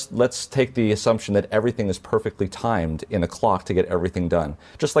 Let's take the assumption that everything is perfectly timed in a clock to get everything done.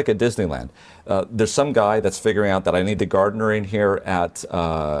 Just like at Disneyland. There's some guy that's figuring out that I need the gardener in here at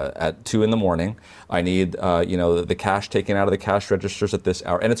 2 in the morning. I need the cash taken out of the cash registers at this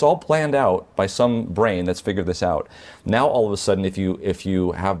hour. And it's all planned out by some brain that's figured this out. Now all of a sudden, if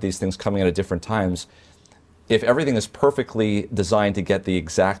you have these things coming in at different times, if everything is perfectly designed to get the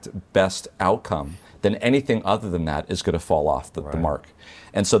exact best outcome, then anything other than that is going to fall off the mark.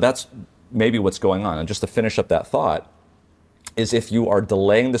 And so that's maybe what's going on. And just to finish up that thought, is if you are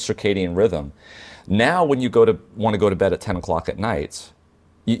delaying the circadian rhythm, now when you want to go to bed at 10 o'clock at night,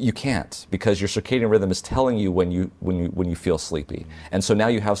 you can't, because your circadian rhythm is telling you when you feel sleepy. And so now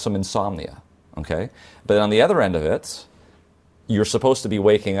you have some insomnia, okay? But on the other end of it, you're supposed to be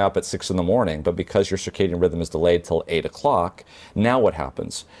waking up at 6 in the morning, but because your circadian rhythm is delayed till 8 o'clock, now what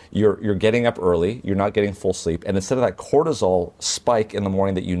happens? You're getting up early, you're not getting full sleep, and instead of that cortisol spike in the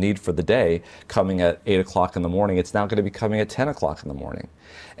morning that you need for the day coming at 8 o'clock in the morning, it's now going to be coming at 10 o'clock in the morning.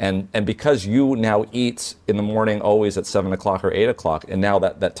 And because you now eat in the morning always at 7 o'clock or 8 o'clock, and now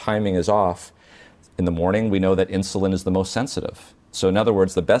that timing is off, in the morning we know that insulin is the most sensitive. So in other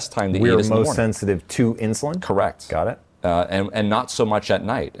words, the best time to eat is in the morning. We're most sensitive to insulin? Correct. Got it. And not so much at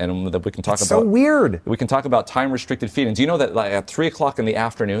night. And we can talk It's about. so weird. We can talk about time-restricted feeding. Do you know that at 3 o'clock in the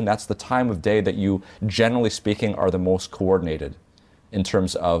afternoon, that's the time of day that you, generally speaking, are the most coordinated in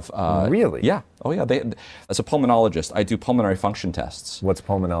terms of. Really? Yeah. Oh, yeah. As a pulmonologist, I do pulmonary function tests. What's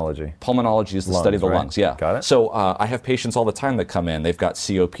pulmonology? Pulmonology is the study of the lungs. Yeah. Got it. So I have patients all the time that come in. They've got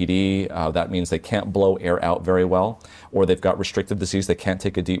COPD. That means they can't blow air out very well, or they've got restrictive disease. They can't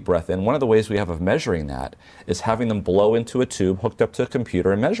take a deep breath in. One of the ways we have of measuring that is having them blow into a tube hooked up to a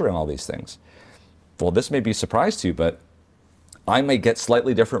computer and measuring all these things. Well, this may be a surprise to you, but I may get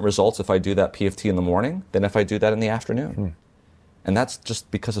slightly different results if I do that PFT in the morning than if I do that in the afternoon. And that's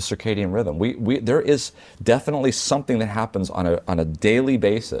just because of circadian rhythm. There is definitely something that happens on a daily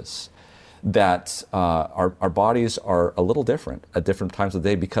basis that our bodies are a little different at different times of the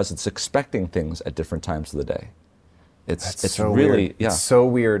day because it's expecting things at different times of the day. It's so really, weird. yeah. It's so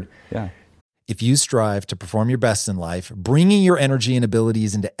weird. Yeah. If you strive to perform your best in life, bringing your energy and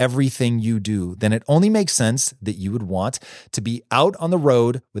abilities into everything you do, then it only makes sense that you would want to be out on the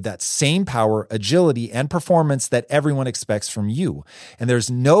road with that same power, agility, and performance that everyone expects from you. And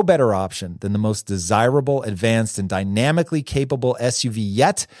there's no better option than the most desirable, advanced, and dynamically capable SUV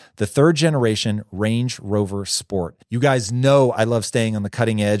yet, the third generation Range Rover Sport. You guys know I love staying on the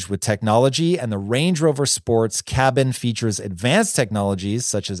cutting edge with technology, and the Range Rover Sport's cabin features advanced technologies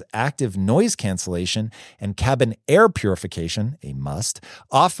such as active noise cancellation and cabin air purification, a must,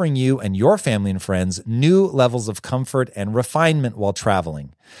 offering you and your family and friends new levels of comfort and refinement while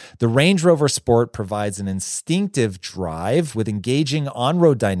traveling. The Range Rover Sport provides an instinctive drive with engaging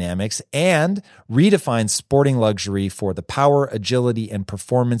on-road dynamics and redefines sporting luxury for the power, agility, and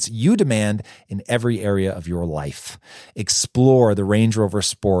performance you demand in every area of your life. Explore the Range Rover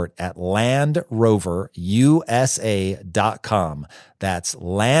Sport at LandRoverUSA.com. That's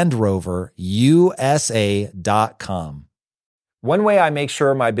LandRoverUSA.com. One way I make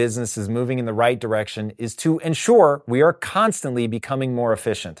sure my business is moving in the right direction is to ensure we are constantly becoming more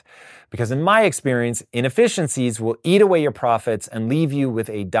efficient. Because in my experience, inefficiencies will eat away your profits and leave you with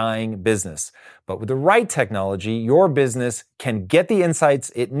a dying business. But with the right technology, your business can get the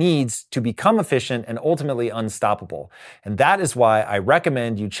insights it needs to become efficient and ultimately unstoppable. And that is why I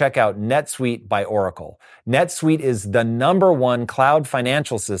recommend you check out NetSuite by Oracle. NetSuite is the #1 cloud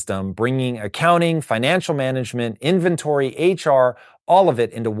financial system, bringing accounting, financial management, inventory, HR, all of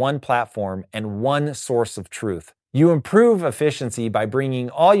it into one platform and one source of truth. You improve efficiency by bringing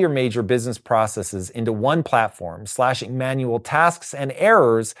all your major business processes into one platform, slashing manual tasks and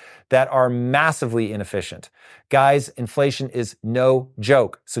errors that are massively inefficient. Guys, inflation is no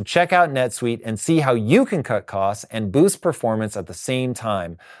joke. So check out NetSuite and see how you can cut costs and boost performance at the same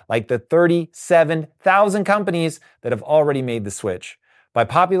time, like the 37,000 companies that have already made the switch. By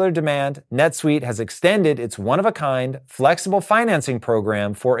popular demand, NetSuite has extended its one-of-a-kind, flexible financing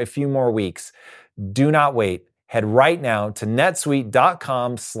program for a few more weeks. Do not wait. Head right now to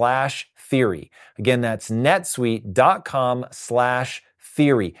netsuite.com/theory. Again, that's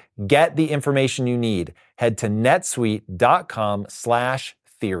netsuite.com/theory. Get the information you need. Head to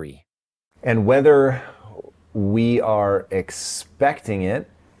netsuite.com/theory. And whether we are expecting it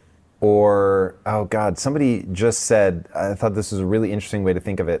or, oh God, somebody just said, I thought this was a really interesting way to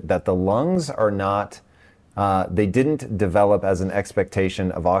think of it, that the lungs are not they didn't develop as an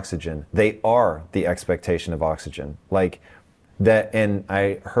expectation of oxygen. They are the expectation of oxygen. Like that, and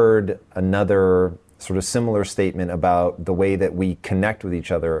I heard another sort of similar statement about the way that we connect with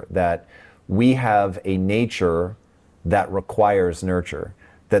each other, that we have a nature that requires nurture.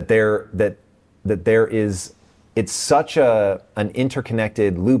 That there is, it's such an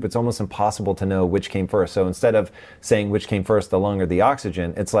interconnected loop, it's almost impossible to know which came first. So instead of saying which came first, the lung or the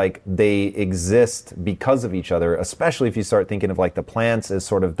oxygen, it's like they exist because of each other, especially if you start thinking of like the plants as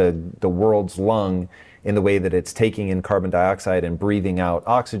sort of the world's lung in the way that it's taking in carbon dioxide and breathing out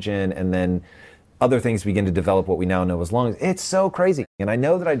oxygen, and then other things begin to develop what we now know as lungs. It's so crazy. And I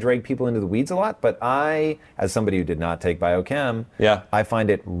know that I drag people into the weeds a lot, but I, as somebody who did not take biochem, I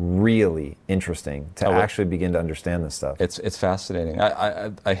find it really interesting to actually begin to understand this stuff. It's fascinating.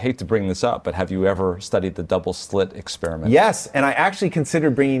 I hate to bring this up, but have you ever studied the double slit experiment? Yes, and I actually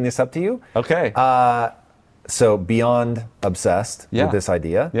considered bringing this up to you. Okay. So beyond obsessed with this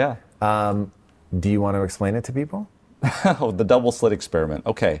idea. Yeah. Do you want to explain it to people? Oh, the double slit experiment.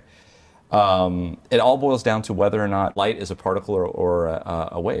 Okay. It all boils down to whether or not light is a particle or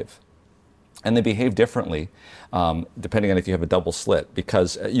a wave. And they behave differently depending on if you have a double slit.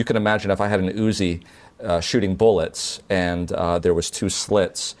 Because you can imagine if I had an Uzi shooting bullets and there was 2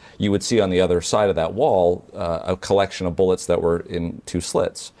 slits, you would see on the other side of that wall a collection of bullets that were in 2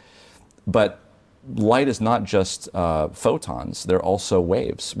 slits. But light is not just photons, they're also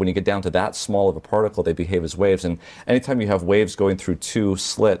waves. When you get down to that small of a particle, they behave as waves. And anytime you have waves going through 2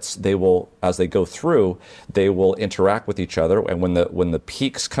 slits, they will, as they go through, they will interact with each other. And when the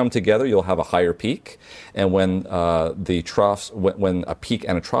peaks come together, you'll have a higher peak. And when the troughs, when a peak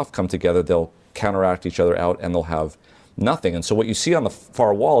and a trough come together, they'll counteract each other out and they'll have nothing. And so what you see on the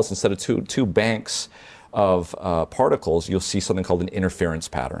far wall is instead of two banks of particles, you'll see something called an interference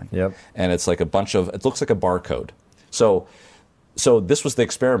pattern. Yep. And it's like it looks like a barcode. So this was the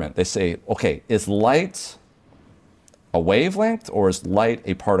experiment. They say, okay, is light a wavelength or is light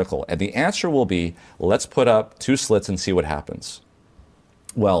a particle? And the answer will be, let's put up 2 slits and see what happens.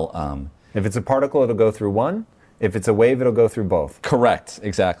 Well, if it's a particle, it'll go through one. If it's a wave, it'll go through both. Correct,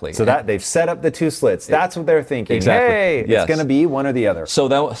 exactly. So that they've set up the 2 slits. That's what they're thinking. Exactly. Hey, Yes. it's going to be one or the other. So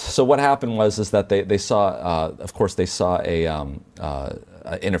what happened was that they saw, of course, they saw a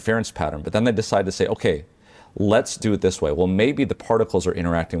interference pattern, but then they decided to say, okay, let's do it this way. Well, maybe the particles are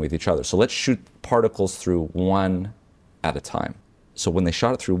interacting with each other. So let's shoot particles through one at a time. So when they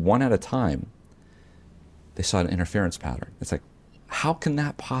shot it through one at a time, they saw an interference pattern. It's like, how can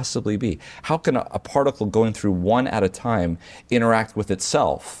that possibly be? How can a particle going through one at a time interact with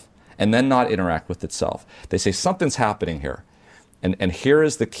itself and then not interact with itself? They say something's happening here. And here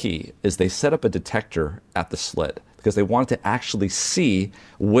is the key, is they set up a detector at the slit because they wanted to actually see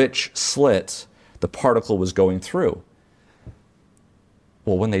which slit the particle was going through.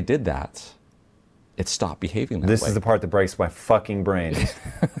 Well, when they did that, it stopped behaving that way. This is the part that breaks my fucking brain.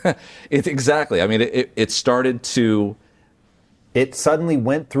 Exactly. I mean, it started to... It suddenly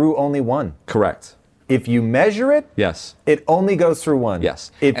went through only one. Correct. If you measure it, Yes. it only goes through one.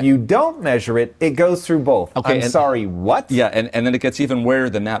 Yes. If you don't measure it, it goes through both. Okay, I'm sorry, what? Yeah, and then it gets even weirder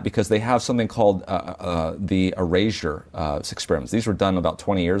than that because they have something called the erasure experiments. These were done about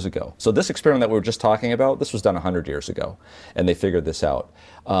 20 years ago. So this experiment that we were just talking about, this was done 100 years ago, and they figured this out.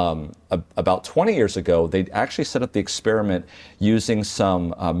 About 20 years ago, they actually set up the experiment using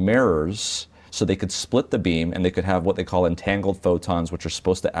some mirrors so they could split the beam and they could have what they call entangled photons, which are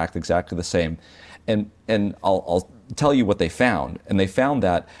supposed to act exactly the same. And I'll tell you what they found. And they found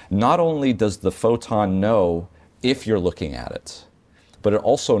that not only does the photon know if you're looking at it, but it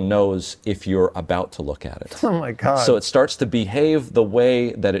also knows if you're about to look at it. Oh my God. So it starts to behave the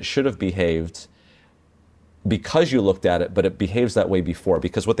way that it should have behaved because you looked at it, but it behaves that way before.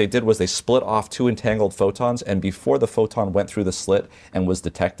 Because what they did was they split off 2 entangled photons, and before the photon went through the slit and was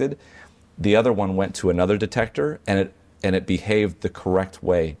detected, the other one went to another detector, and it behaved the correct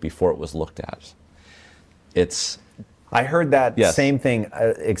way before it was looked at. I heard that same thing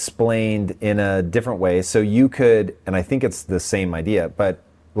explained in a different way. So you could, and I think it's the same idea, but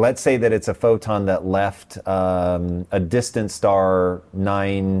let's say that it's a photon that left a distant star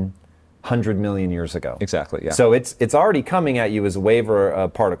 900 million years ago. Exactly, yeah. So it's already coming at you as a wave or a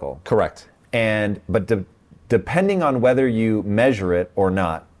particle. Correct. But depending on whether you measure it or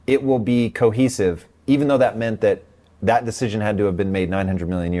not, it will be cohesive, even though that meant that decision had to have been made 900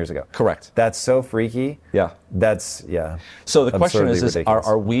 million years ago. Correct. That's so freaky. Yeah. So the question is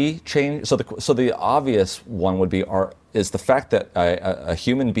are we changing? So the obvious one would be is the fact that a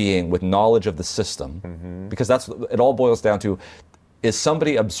human being with knowledge of the system, because that's it all boils down to, is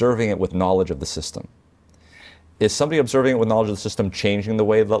somebody observing it with knowledge of the system? Is somebody observing it with knowledge of the system changing the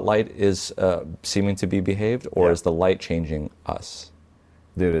way that light is seeming to be behaved, or is the light changing us?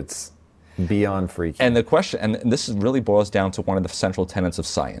 Dude, it's beyond freaky. And the question, and this really boils down to one of the central tenets of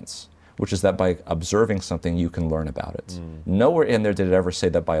science, which is that by observing something, you can learn about it. Nowhere in there did it ever say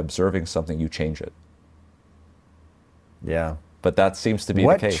that by observing something, you change it. Yeah. But that seems to be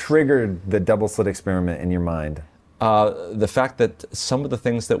What the case. triggered the double slit experiment in your mind? The fact that some of the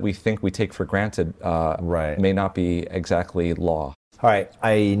things that we think we take for granted may not be exactly law. All right,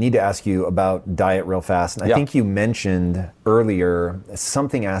 I need to ask you about diet real fast. And I think you mentioned earlier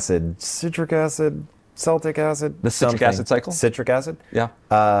something acid, citric acid, celtic acid? The citric acid cycle? Citric acid? Yeah.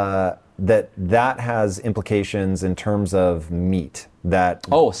 That has implications in terms of meat.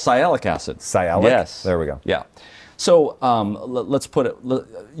 Sialic acid. Sialic? Yes. There we go. Yeah. So let's put it,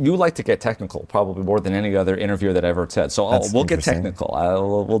 you like to get technical probably more than any other interviewer that I ever said. So we'll get technical.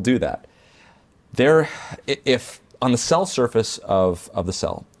 We'll do that. If on the cell surface of the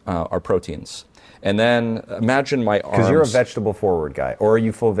cell are proteins, and then imagine my arms. Because you're a vegetable forward guy, or are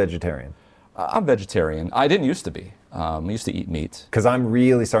you full vegetarian? I'm vegetarian. I didn't used to be. I used to eat meat. Because I'm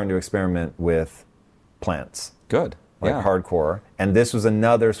really starting to experiment with plants. Good. Like hardcore. And this was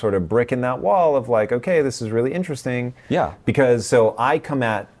another sort of brick in that wall of like, okay, this is really interesting. Yeah. Because so I come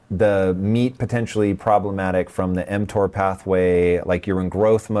at the meat potentially problematic from the mTOR pathway, like you're in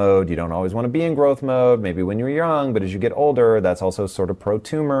growth mode. You don't always want to be in growth mode, maybe when you're young, but as you get older, that's also sort of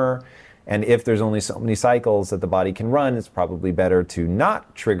pro-tumor. And if there's only so many cycles that the body can run, it's probably better to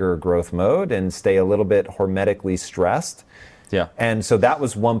not trigger growth mode and stay a little bit hormetically stressed. Yeah. And so that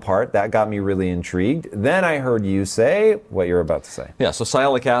was one part that got me really intrigued. Then I heard you say what you're about to say. Yeah, so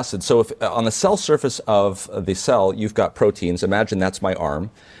sialic acid. So if on the cell surface of the cell, you've got proteins. Imagine that's my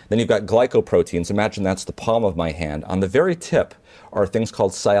arm. Then you've got glycoproteins. Imagine that's the palm of my hand. On the very tip are things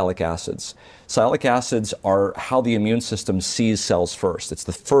called sialic acids. Sialic acids are how the immune system sees cells first. It's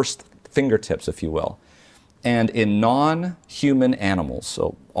the first fingertips, if you will. And in non-human animals,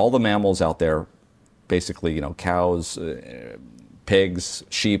 so all the mammals out there, basically, cows, pigs,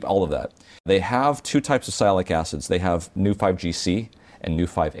 sheep, all of that. They have two types of sialic acids. They have Nu5GC and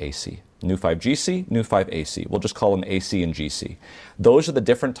Nu5AC. Nu5GC, Nu5AC. We'll just call them AC and GC. Those are the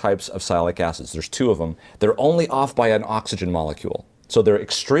different types of sialic acids. There's two of them. They're only off by an oxygen molecule. So they're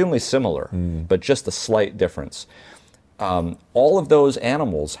extremely similar, but just a slight difference. All of those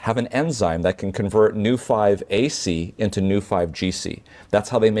animals have an enzyme that can convert Nu5AC into Nu5GC. That's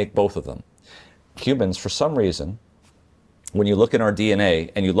how they make both of them. Humans, for some reason, when you look in our DNA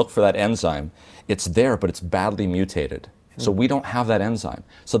and you look for that enzyme, it's there, but it's badly mutated. So we don't have that enzyme.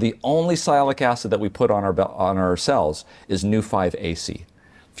 So the only sialic acid that we put on our cells is Nu5AC.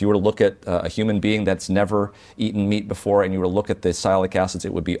 If you were to look at a human being that's never eaten meat before and you were to look at the sialic acids,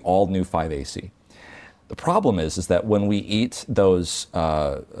 it would be all Nu5AC. The problem is that when we eat those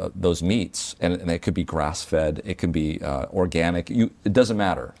meats, and it could be grass-fed, it can be organic, it doesn't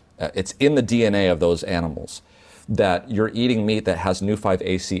matter. It's in the DNA of those animals that you're eating meat that has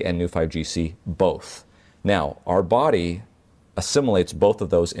Nu5AC and Nu5GC both. Now, our body assimilates both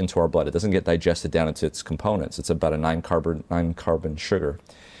of those into our blood. It doesn't get digested down into its components. It's about a 9-carbon sugar.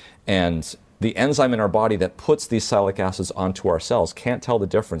 And the enzyme in our body that puts these sialic acids onto our cells can't tell the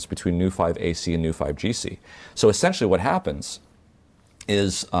difference between Nu5AC and Nu5GC. So essentially what happens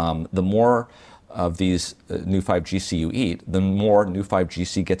is the more of these Nu5GC you eat, the more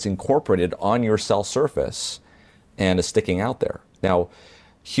Nu5GC gets incorporated on your cell surface and is sticking out there. Now,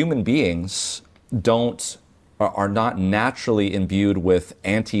 human beings are not naturally imbued with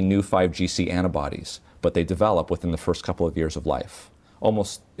anti-Nu5GC antibodies, but they develop within the first couple of years of life.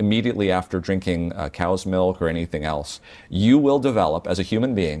 Almost immediately after drinking cow's milk or anything else, you will develop, as a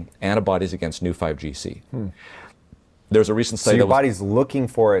human being, antibodies against Nu5GC. There's a recent study. So your body's looking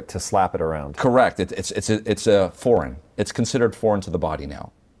for it to slap it around. Correct. It's a foreign. It's considered foreign to the body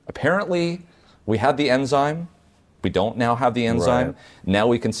now. Apparently, we had the enzyme. We don't now have the enzyme. Right. Now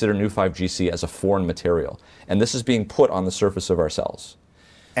we consider Nu5GC as a foreign material. And this is being put on the surface of our cells.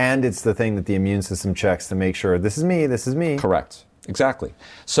 And it's the thing that the immune system checks to make sure this is me, this is me. Correct. Exactly.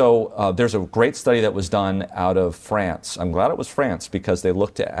 So there's a great study that was done out of France. I'm glad it was France because they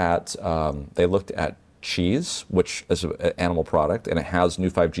looked at cheese, which is an animal product, and it has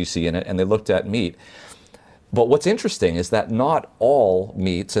Nu5GC in it, and they looked at meat. But what's interesting is that not all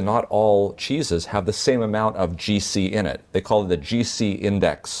meats and not all cheeses have the same amount of GC in it. They call it the GC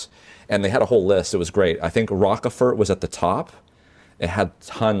index. And they had a whole list. It was great. I think Roquefort was at the top. It had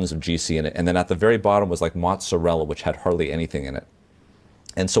tons of GC in it. And then at the very bottom was like mozzarella, which had hardly anything in it.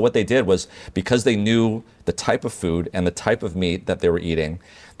 And so what they did was, because they knew the type of food and the type of meat that they were eating,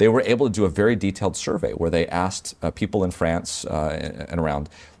 they were able to do a very detailed survey where they asked people in France and around,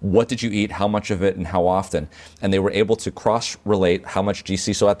 what did you eat, how much of it, and how often? And they were able to cross-relate how much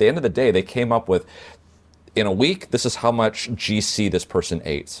GC. So at the end of the day, they came up with, in a week, this is how much GC this person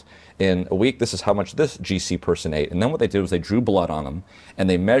ate. In a week, this is how much this GC person ate. And then what they did was they drew blood on them, and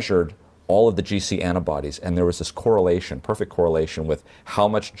they measured all of the GC antibodies, and there was this correlation, perfect correlation with how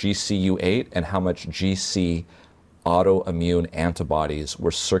much GC you ate and how much GC autoimmune antibodies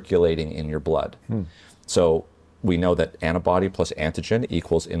were circulating in your blood. So we know that antibody plus antigen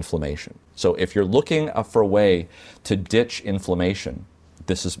equals inflammation. So if you're looking for a way to ditch inflammation,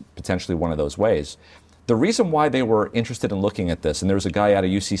 this is potentially one of those ways. The reason why they were interested in looking at this, and there was a guy out of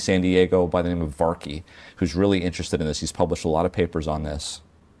UC San Diego by the name of Varkey who's really interested in this. He's published a lot of papers on this.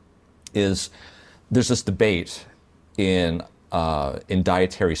 Is there's this debate in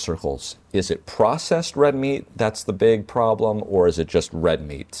dietary circles. Is it processed red meat that's the big problem, or is it just red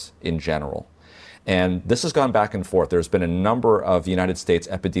meat in general? And this has gone back and forth. There's been a number of United States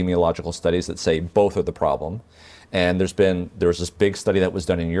epidemiological studies that say both are the problem. And there was this big study that was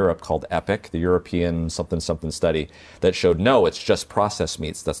done in Europe called EPIC, the European something study, that showed no, it's just processed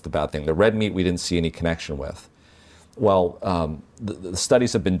meats that's the bad thing. The red meat we didn't see any connection with. Well, the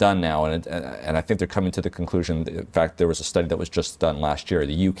studies have been done now, and I think they're coming to the conclusion. In fact, there was a study that was just done last year,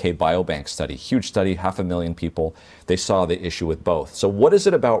 the UK Biobank study, huge study, 500,000 people. They saw the issue with both. So what is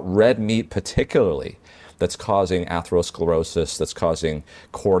it about red meat particularly that's causing atherosclerosis, that's causing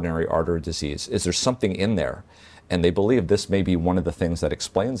coronary artery disease? Is there something in there? And they believe this may be one of the things that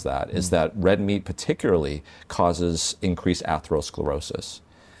explains that, is that red meat particularly causes increased atherosclerosis.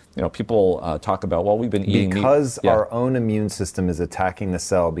 You know, people talk about, well, we've been eating meat. Because our own immune system is attacking the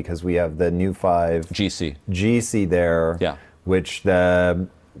cell because we have the NU5 GC there, which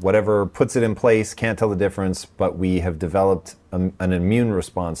whatever puts it in place can't tell the difference, but we have developed an immune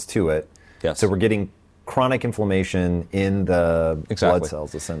response to it. Yes. So we're getting chronic inflammation in the blood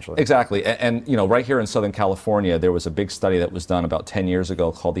cells, essentially. Exactly. And you know, right here in Southern California, there was a big study that was done about 10 years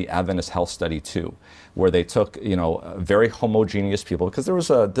ago called the Adventist Health Study 2, where they took, you know, very homogeneous people, because there was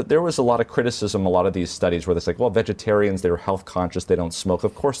a lot of criticism, a lot of these studies where it's like, well, vegetarians, they're health conscious, they don't smoke,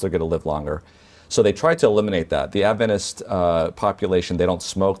 of course they're going to live longer. So they tried to eliminate that. The Adventist population, they don't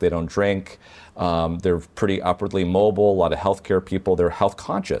smoke, they don't drink, they're pretty upwardly mobile, a lot of healthcare people, they're health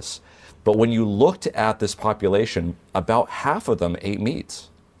conscious. But when you looked at this population, about half of them ate meat.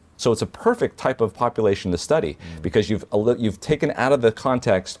 So it's a perfect type of population to study, because you've taken out of the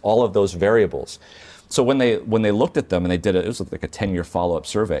context all of those variables. So when they looked at them, and they did it was like a 10-year follow-up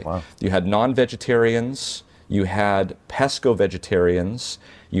survey. Wow. You had non-vegetarians, you had pesco-vegetarians,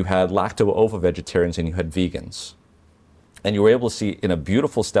 you had lacto-ovo-vegetarians, and you had vegans. And you were able to see in a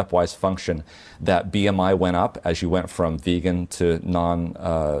beautiful stepwise function that BMI went up as you went from vegan to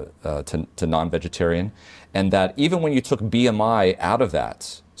non-vegetarian, and that even when you took BMI out of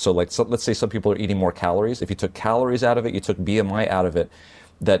that, so let's say some people are eating more calories. If you took calories out of it, you took BMI out of it,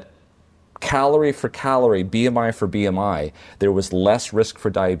 that calorie for calorie, BMI for BMI, there was less risk for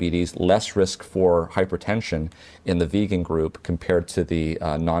diabetes, less risk for hypertension in the vegan group compared to the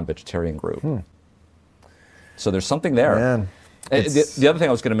non-vegetarian group. So there's something there. Man, the other thing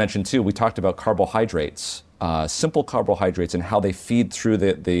I was going to mention too, we talked about carbohydrates, simple carbohydrates, and how they feed through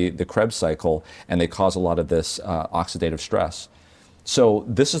the Krebs cycle, and they cause a lot of this oxidative stress. So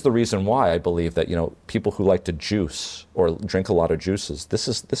this is the reason why I believe that, you know, people who like to juice or drink a lot of juices, this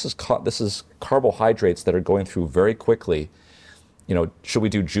is carbohydrates that are going through very quickly. You know, should we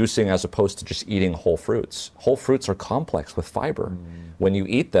do juicing as opposed to just eating whole fruits? Whole fruits are complex with fiber. When you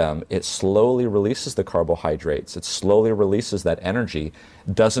eat them, it slowly releases the carbohydrates. It slowly releases that energy,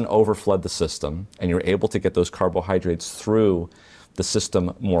 doesn't overflood the system, and you're able to get those carbohydrates through the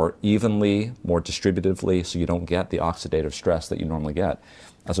system more evenly, more distributively, so you don't get the oxidative stress that you normally get,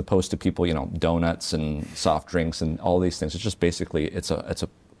 as opposed to people, you know, donuts and soft drinks and all these things. It's just basically, it's a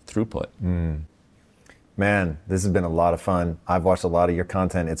throughput. Man, this has been a lot of fun. I've watched a lot of your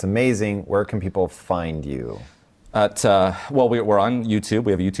content. It's amazing. Where can people find you? Well, we're on YouTube.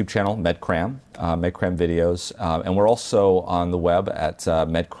 We have a YouTube channel, MedCram, MedCram videos. And we're also on the web at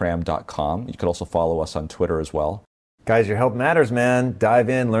medcram.com. You can also follow us on Twitter as well. Guys, your help matters, man. Dive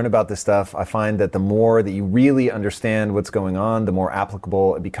in, learn about this stuff. I find that the more that you really understand what's going on, the more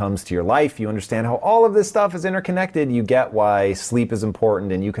applicable it becomes to your life. You understand how all of this stuff is interconnected. You get why sleep is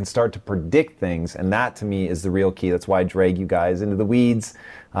important, and you can start to predict things. And that, to me, is the real key. That's why I drag you guys into the weeds,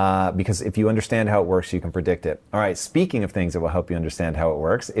 because if you understand how it works, you can predict it. All right, speaking of things that will help you understand how it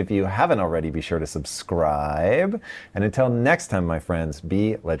works, if you haven't already, be sure to subscribe. And until next time, my friends,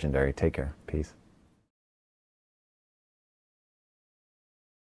 be legendary. Take care. Peace.